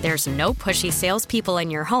treatments. There's no pushy salespeople in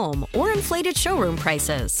your home or inflated showroom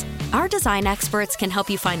prices. Our design experts can help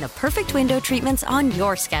you find the perfect window treatments on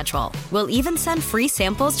your schedule. We'll even send free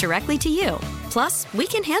samples directly to you. Plus, we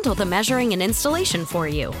can handle the measuring and installation for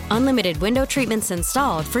you. Unlimited window treatments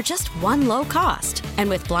installed for just one low cost. And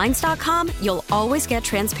with Blinds.com, you'll always get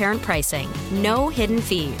transparent pricing. No hidden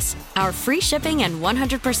fees. Our free shipping and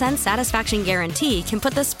 100% satisfaction guarantee can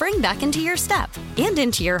put the spring back into your step and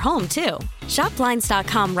into your home, too. Shop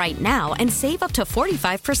Blinds.com right now and save up to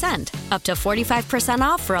 45%. Up to 45%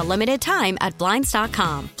 off for a limited time at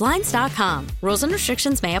Blinds.com. Blinds.com. Rules and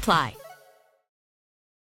restrictions may apply.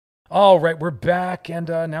 All right, we're back, and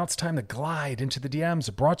now it's time to glide into the DMs,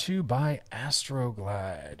 brought to you by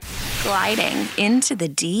Astroglide. Gliding into the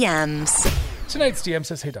DMs. Tonight's DM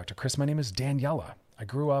says, "Hey, Dr. Chris, my name is Daniela. I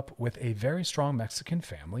grew up with a very strong Mexican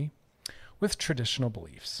family with traditional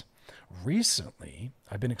beliefs. Recently,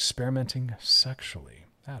 I've been experimenting sexually.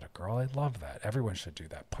 Atta girl, I love that. Everyone should do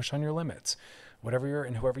that. Push on your limits. Whatever you're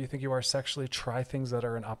and whoever you think you are sexually, try things that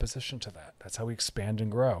are in opposition to that. That's how we expand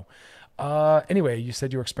and grow. Anyway, you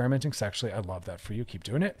said you were experimenting sexually. I love that for you. Keep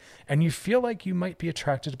doing it. And you feel like you might be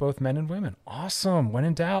attracted to both men and women. Awesome. When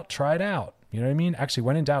in doubt, try it out. You know what I mean? Actually,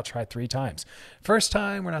 when in doubt, try it 3 times. First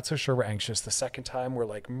time, we're not so sure, we're anxious. The second time, we're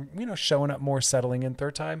like, showing up more, settling in.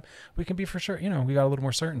 Third time, we can be for sure, we got a little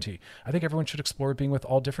more certainty. I think everyone should explore being with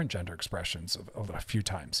all different gender expressions a few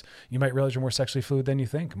times. You might realize you're more sexually fluid than you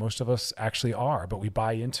think. Most of us actually are, but we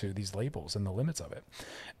buy into these labels and the limits of it.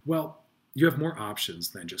 Well, you have more options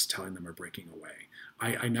than just telling them or breaking away.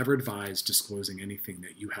 I never advise disclosing anything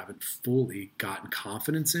that you haven't fully gotten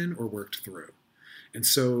confidence in or worked through. And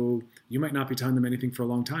so you might not be telling them anything for a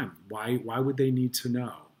long time. Why would they need to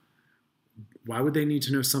know? Why would they need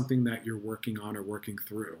to know something that you're working on or working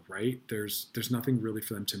through, right? There's nothing really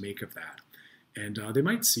for them to make of that. And they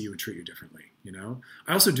might see you and treat you differently,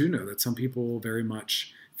 I also do know that some people very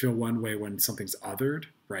much feel one way when something's othered,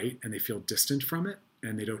 right? And they feel distant from it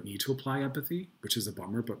and they don't need to apply empathy, which is a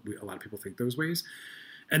bummer, but a lot of people think those ways.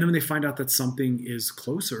 And then when they find out that something is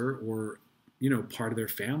closer or part of their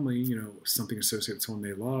family, something associated with someone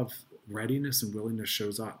they love, readiness and willingness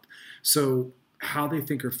shows up. So how they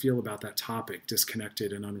think or feel about that topic,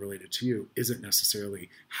 disconnected and unrelated to you, isn't necessarily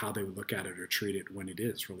how they would look at it or treat it when it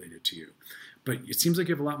is related to you. But it seems like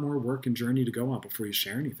you have a lot more work and journey to go on before you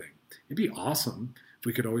share anything. It'd be awesome if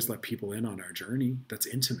we could always let people in on our journey. That's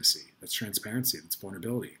intimacy, that's transparency, that's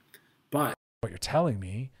vulnerability. But what you're telling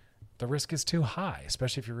me, the risk is too high,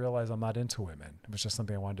 especially if you realize I'm not into women. It was just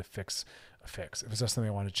something I wanted to fix. It was just something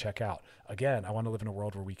I wanted to check out. Again, I want to live in a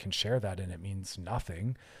world where we can share that and it means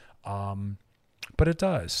nothing. But it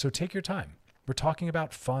does. So take your time. We're talking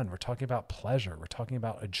about fun. We're talking about pleasure. We're talking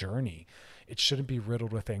about a journey. It shouldn't be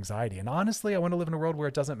riddled with anxiety. And honestly, I want to live in a world where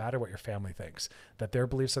it doesn't matter what your family thinks, that their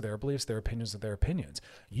beliefs are their beliefs, their opinions are their opinions.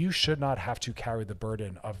 You should not have to carry the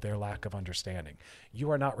burden of their lack of understanding. You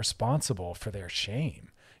are not responsible for their shame.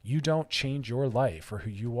 You don't change your life or who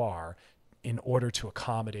you are in order to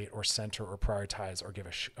accommodate or center or prioritize or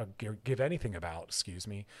give anything about,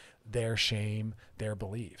 their shame, their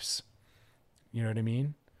beliefs. You know what I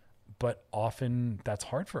mean? But often that's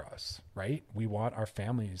hard for us, right? We want our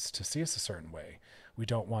families to see us a certain way. We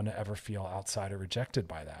don't want to ever feel outside or rejected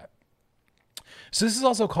by that. So this is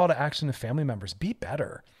also a call to action to family members. Be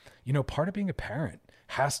better. Part of being a parent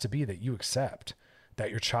has to be that you accept that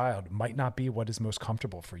your child might not be what is most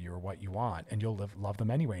comfortable for you or what you want, and you'll love them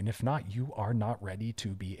anyway. And if not, you are not ready to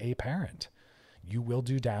be a parent. You will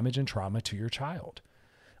do damage and trauma to your child.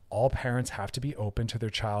 All parents have to be open to their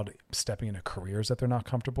child stepping into careers that they're not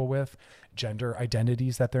comfortable with, gender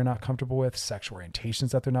identities that they're not comfortable with, sexual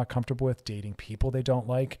orientations that they're not comfortable with, dating people they don't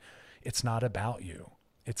like. It's not about you.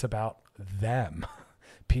 It's about them.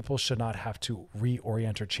 People should not have to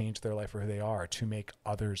reorient or change their life or who they are to make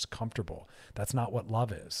others comfortable. That's not what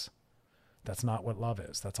love is. That's not what love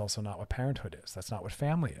is. That's also not what parenthood is. That's not what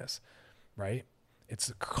family is, right?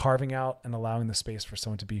 It's carving out and allowing the space for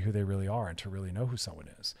someone to be who they really are and to really know who someone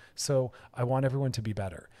is. So I want everyone to be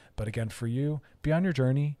better. But again, for you, be on your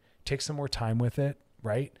journey, take some more time with it,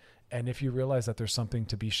 right? And if you realize that there's something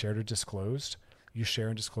to be shared or disclosed, you share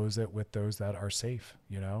and disclose it with those that are safe,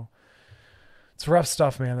 It's rough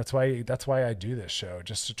stuff, man. That's why I do this show,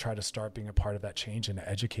 just to try to start being a part of that change and to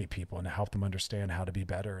educate people and to help them understand how to be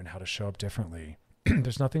better and how to show up differently.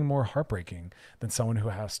 There's nothing more heartbreaking than someone who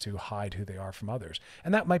has to hide who they are from others.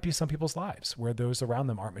 And that might be some people's lives where those around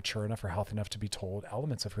them aren't mature enough or healthy enough to be told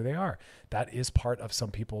elements of who they are. That is part of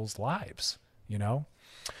some people's lives,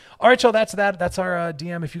 All right, y'all, that's that. That's our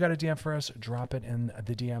DM. If you got a DM for us, drop it in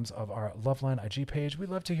the DMs of our Loveline IG page. We'd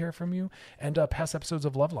love to hear from you and past episodes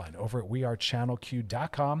of Loveline over at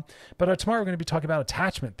wearechannelq.com. But tomorrow we're going to be talking about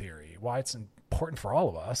attachment theory, why it's important for all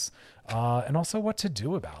of us, and also what to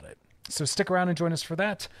do about it. So stick around and join us for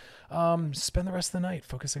that. Spend the rest of the night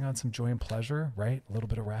focusing on some joy and pleasure, right? A little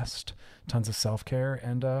bit of rest, tons of self-care.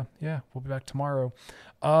 And we'll be back tomorrow.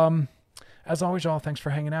 As always, y'all, thanks for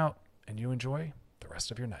hanging out, and you enjoy the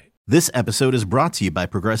rest of your night. This episode is brought to you by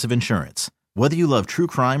Progressive Insurance. Whether you love true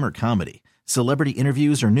crime or comedy, celebrity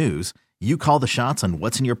interviews or news, you call the shots on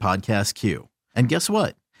what's in your podcast queue. And guess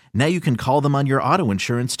what? Now you can call them on your auto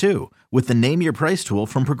insurance too with the Name Your Price tool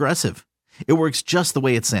from Progressive. It works just the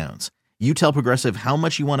way it sounds. You tell Progressive how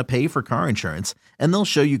much you want to pay for car insurance, and they'll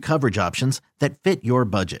show you coverage options that fit your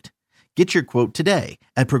budget. Get your quote today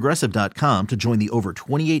at Progressive.com to join the over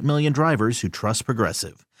 28 million drivers who trust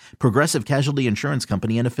Progressive. Progressive Casualty Insurance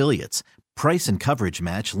Company and Affiliates. Price and coverage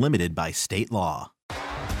match limited by state law.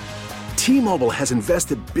 T-Mobile has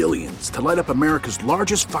invested billions to light up America's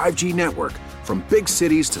largest 5G network, from big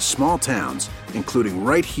cities to small towns, including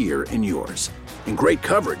right here in yours. And great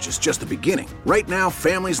coverage is just the beginning. Right now,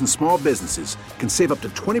 families and small businesses can save up to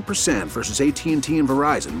 20% versus AT&T and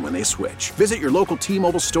Verizon when they switch. Visit your local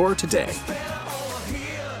T-Mobile store today.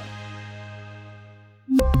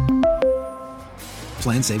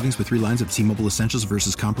 Plan savings with 3 lines of T-Mobile Essentials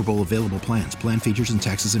versus comparable available plans. Plan features and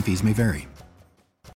taxes and fees may vary.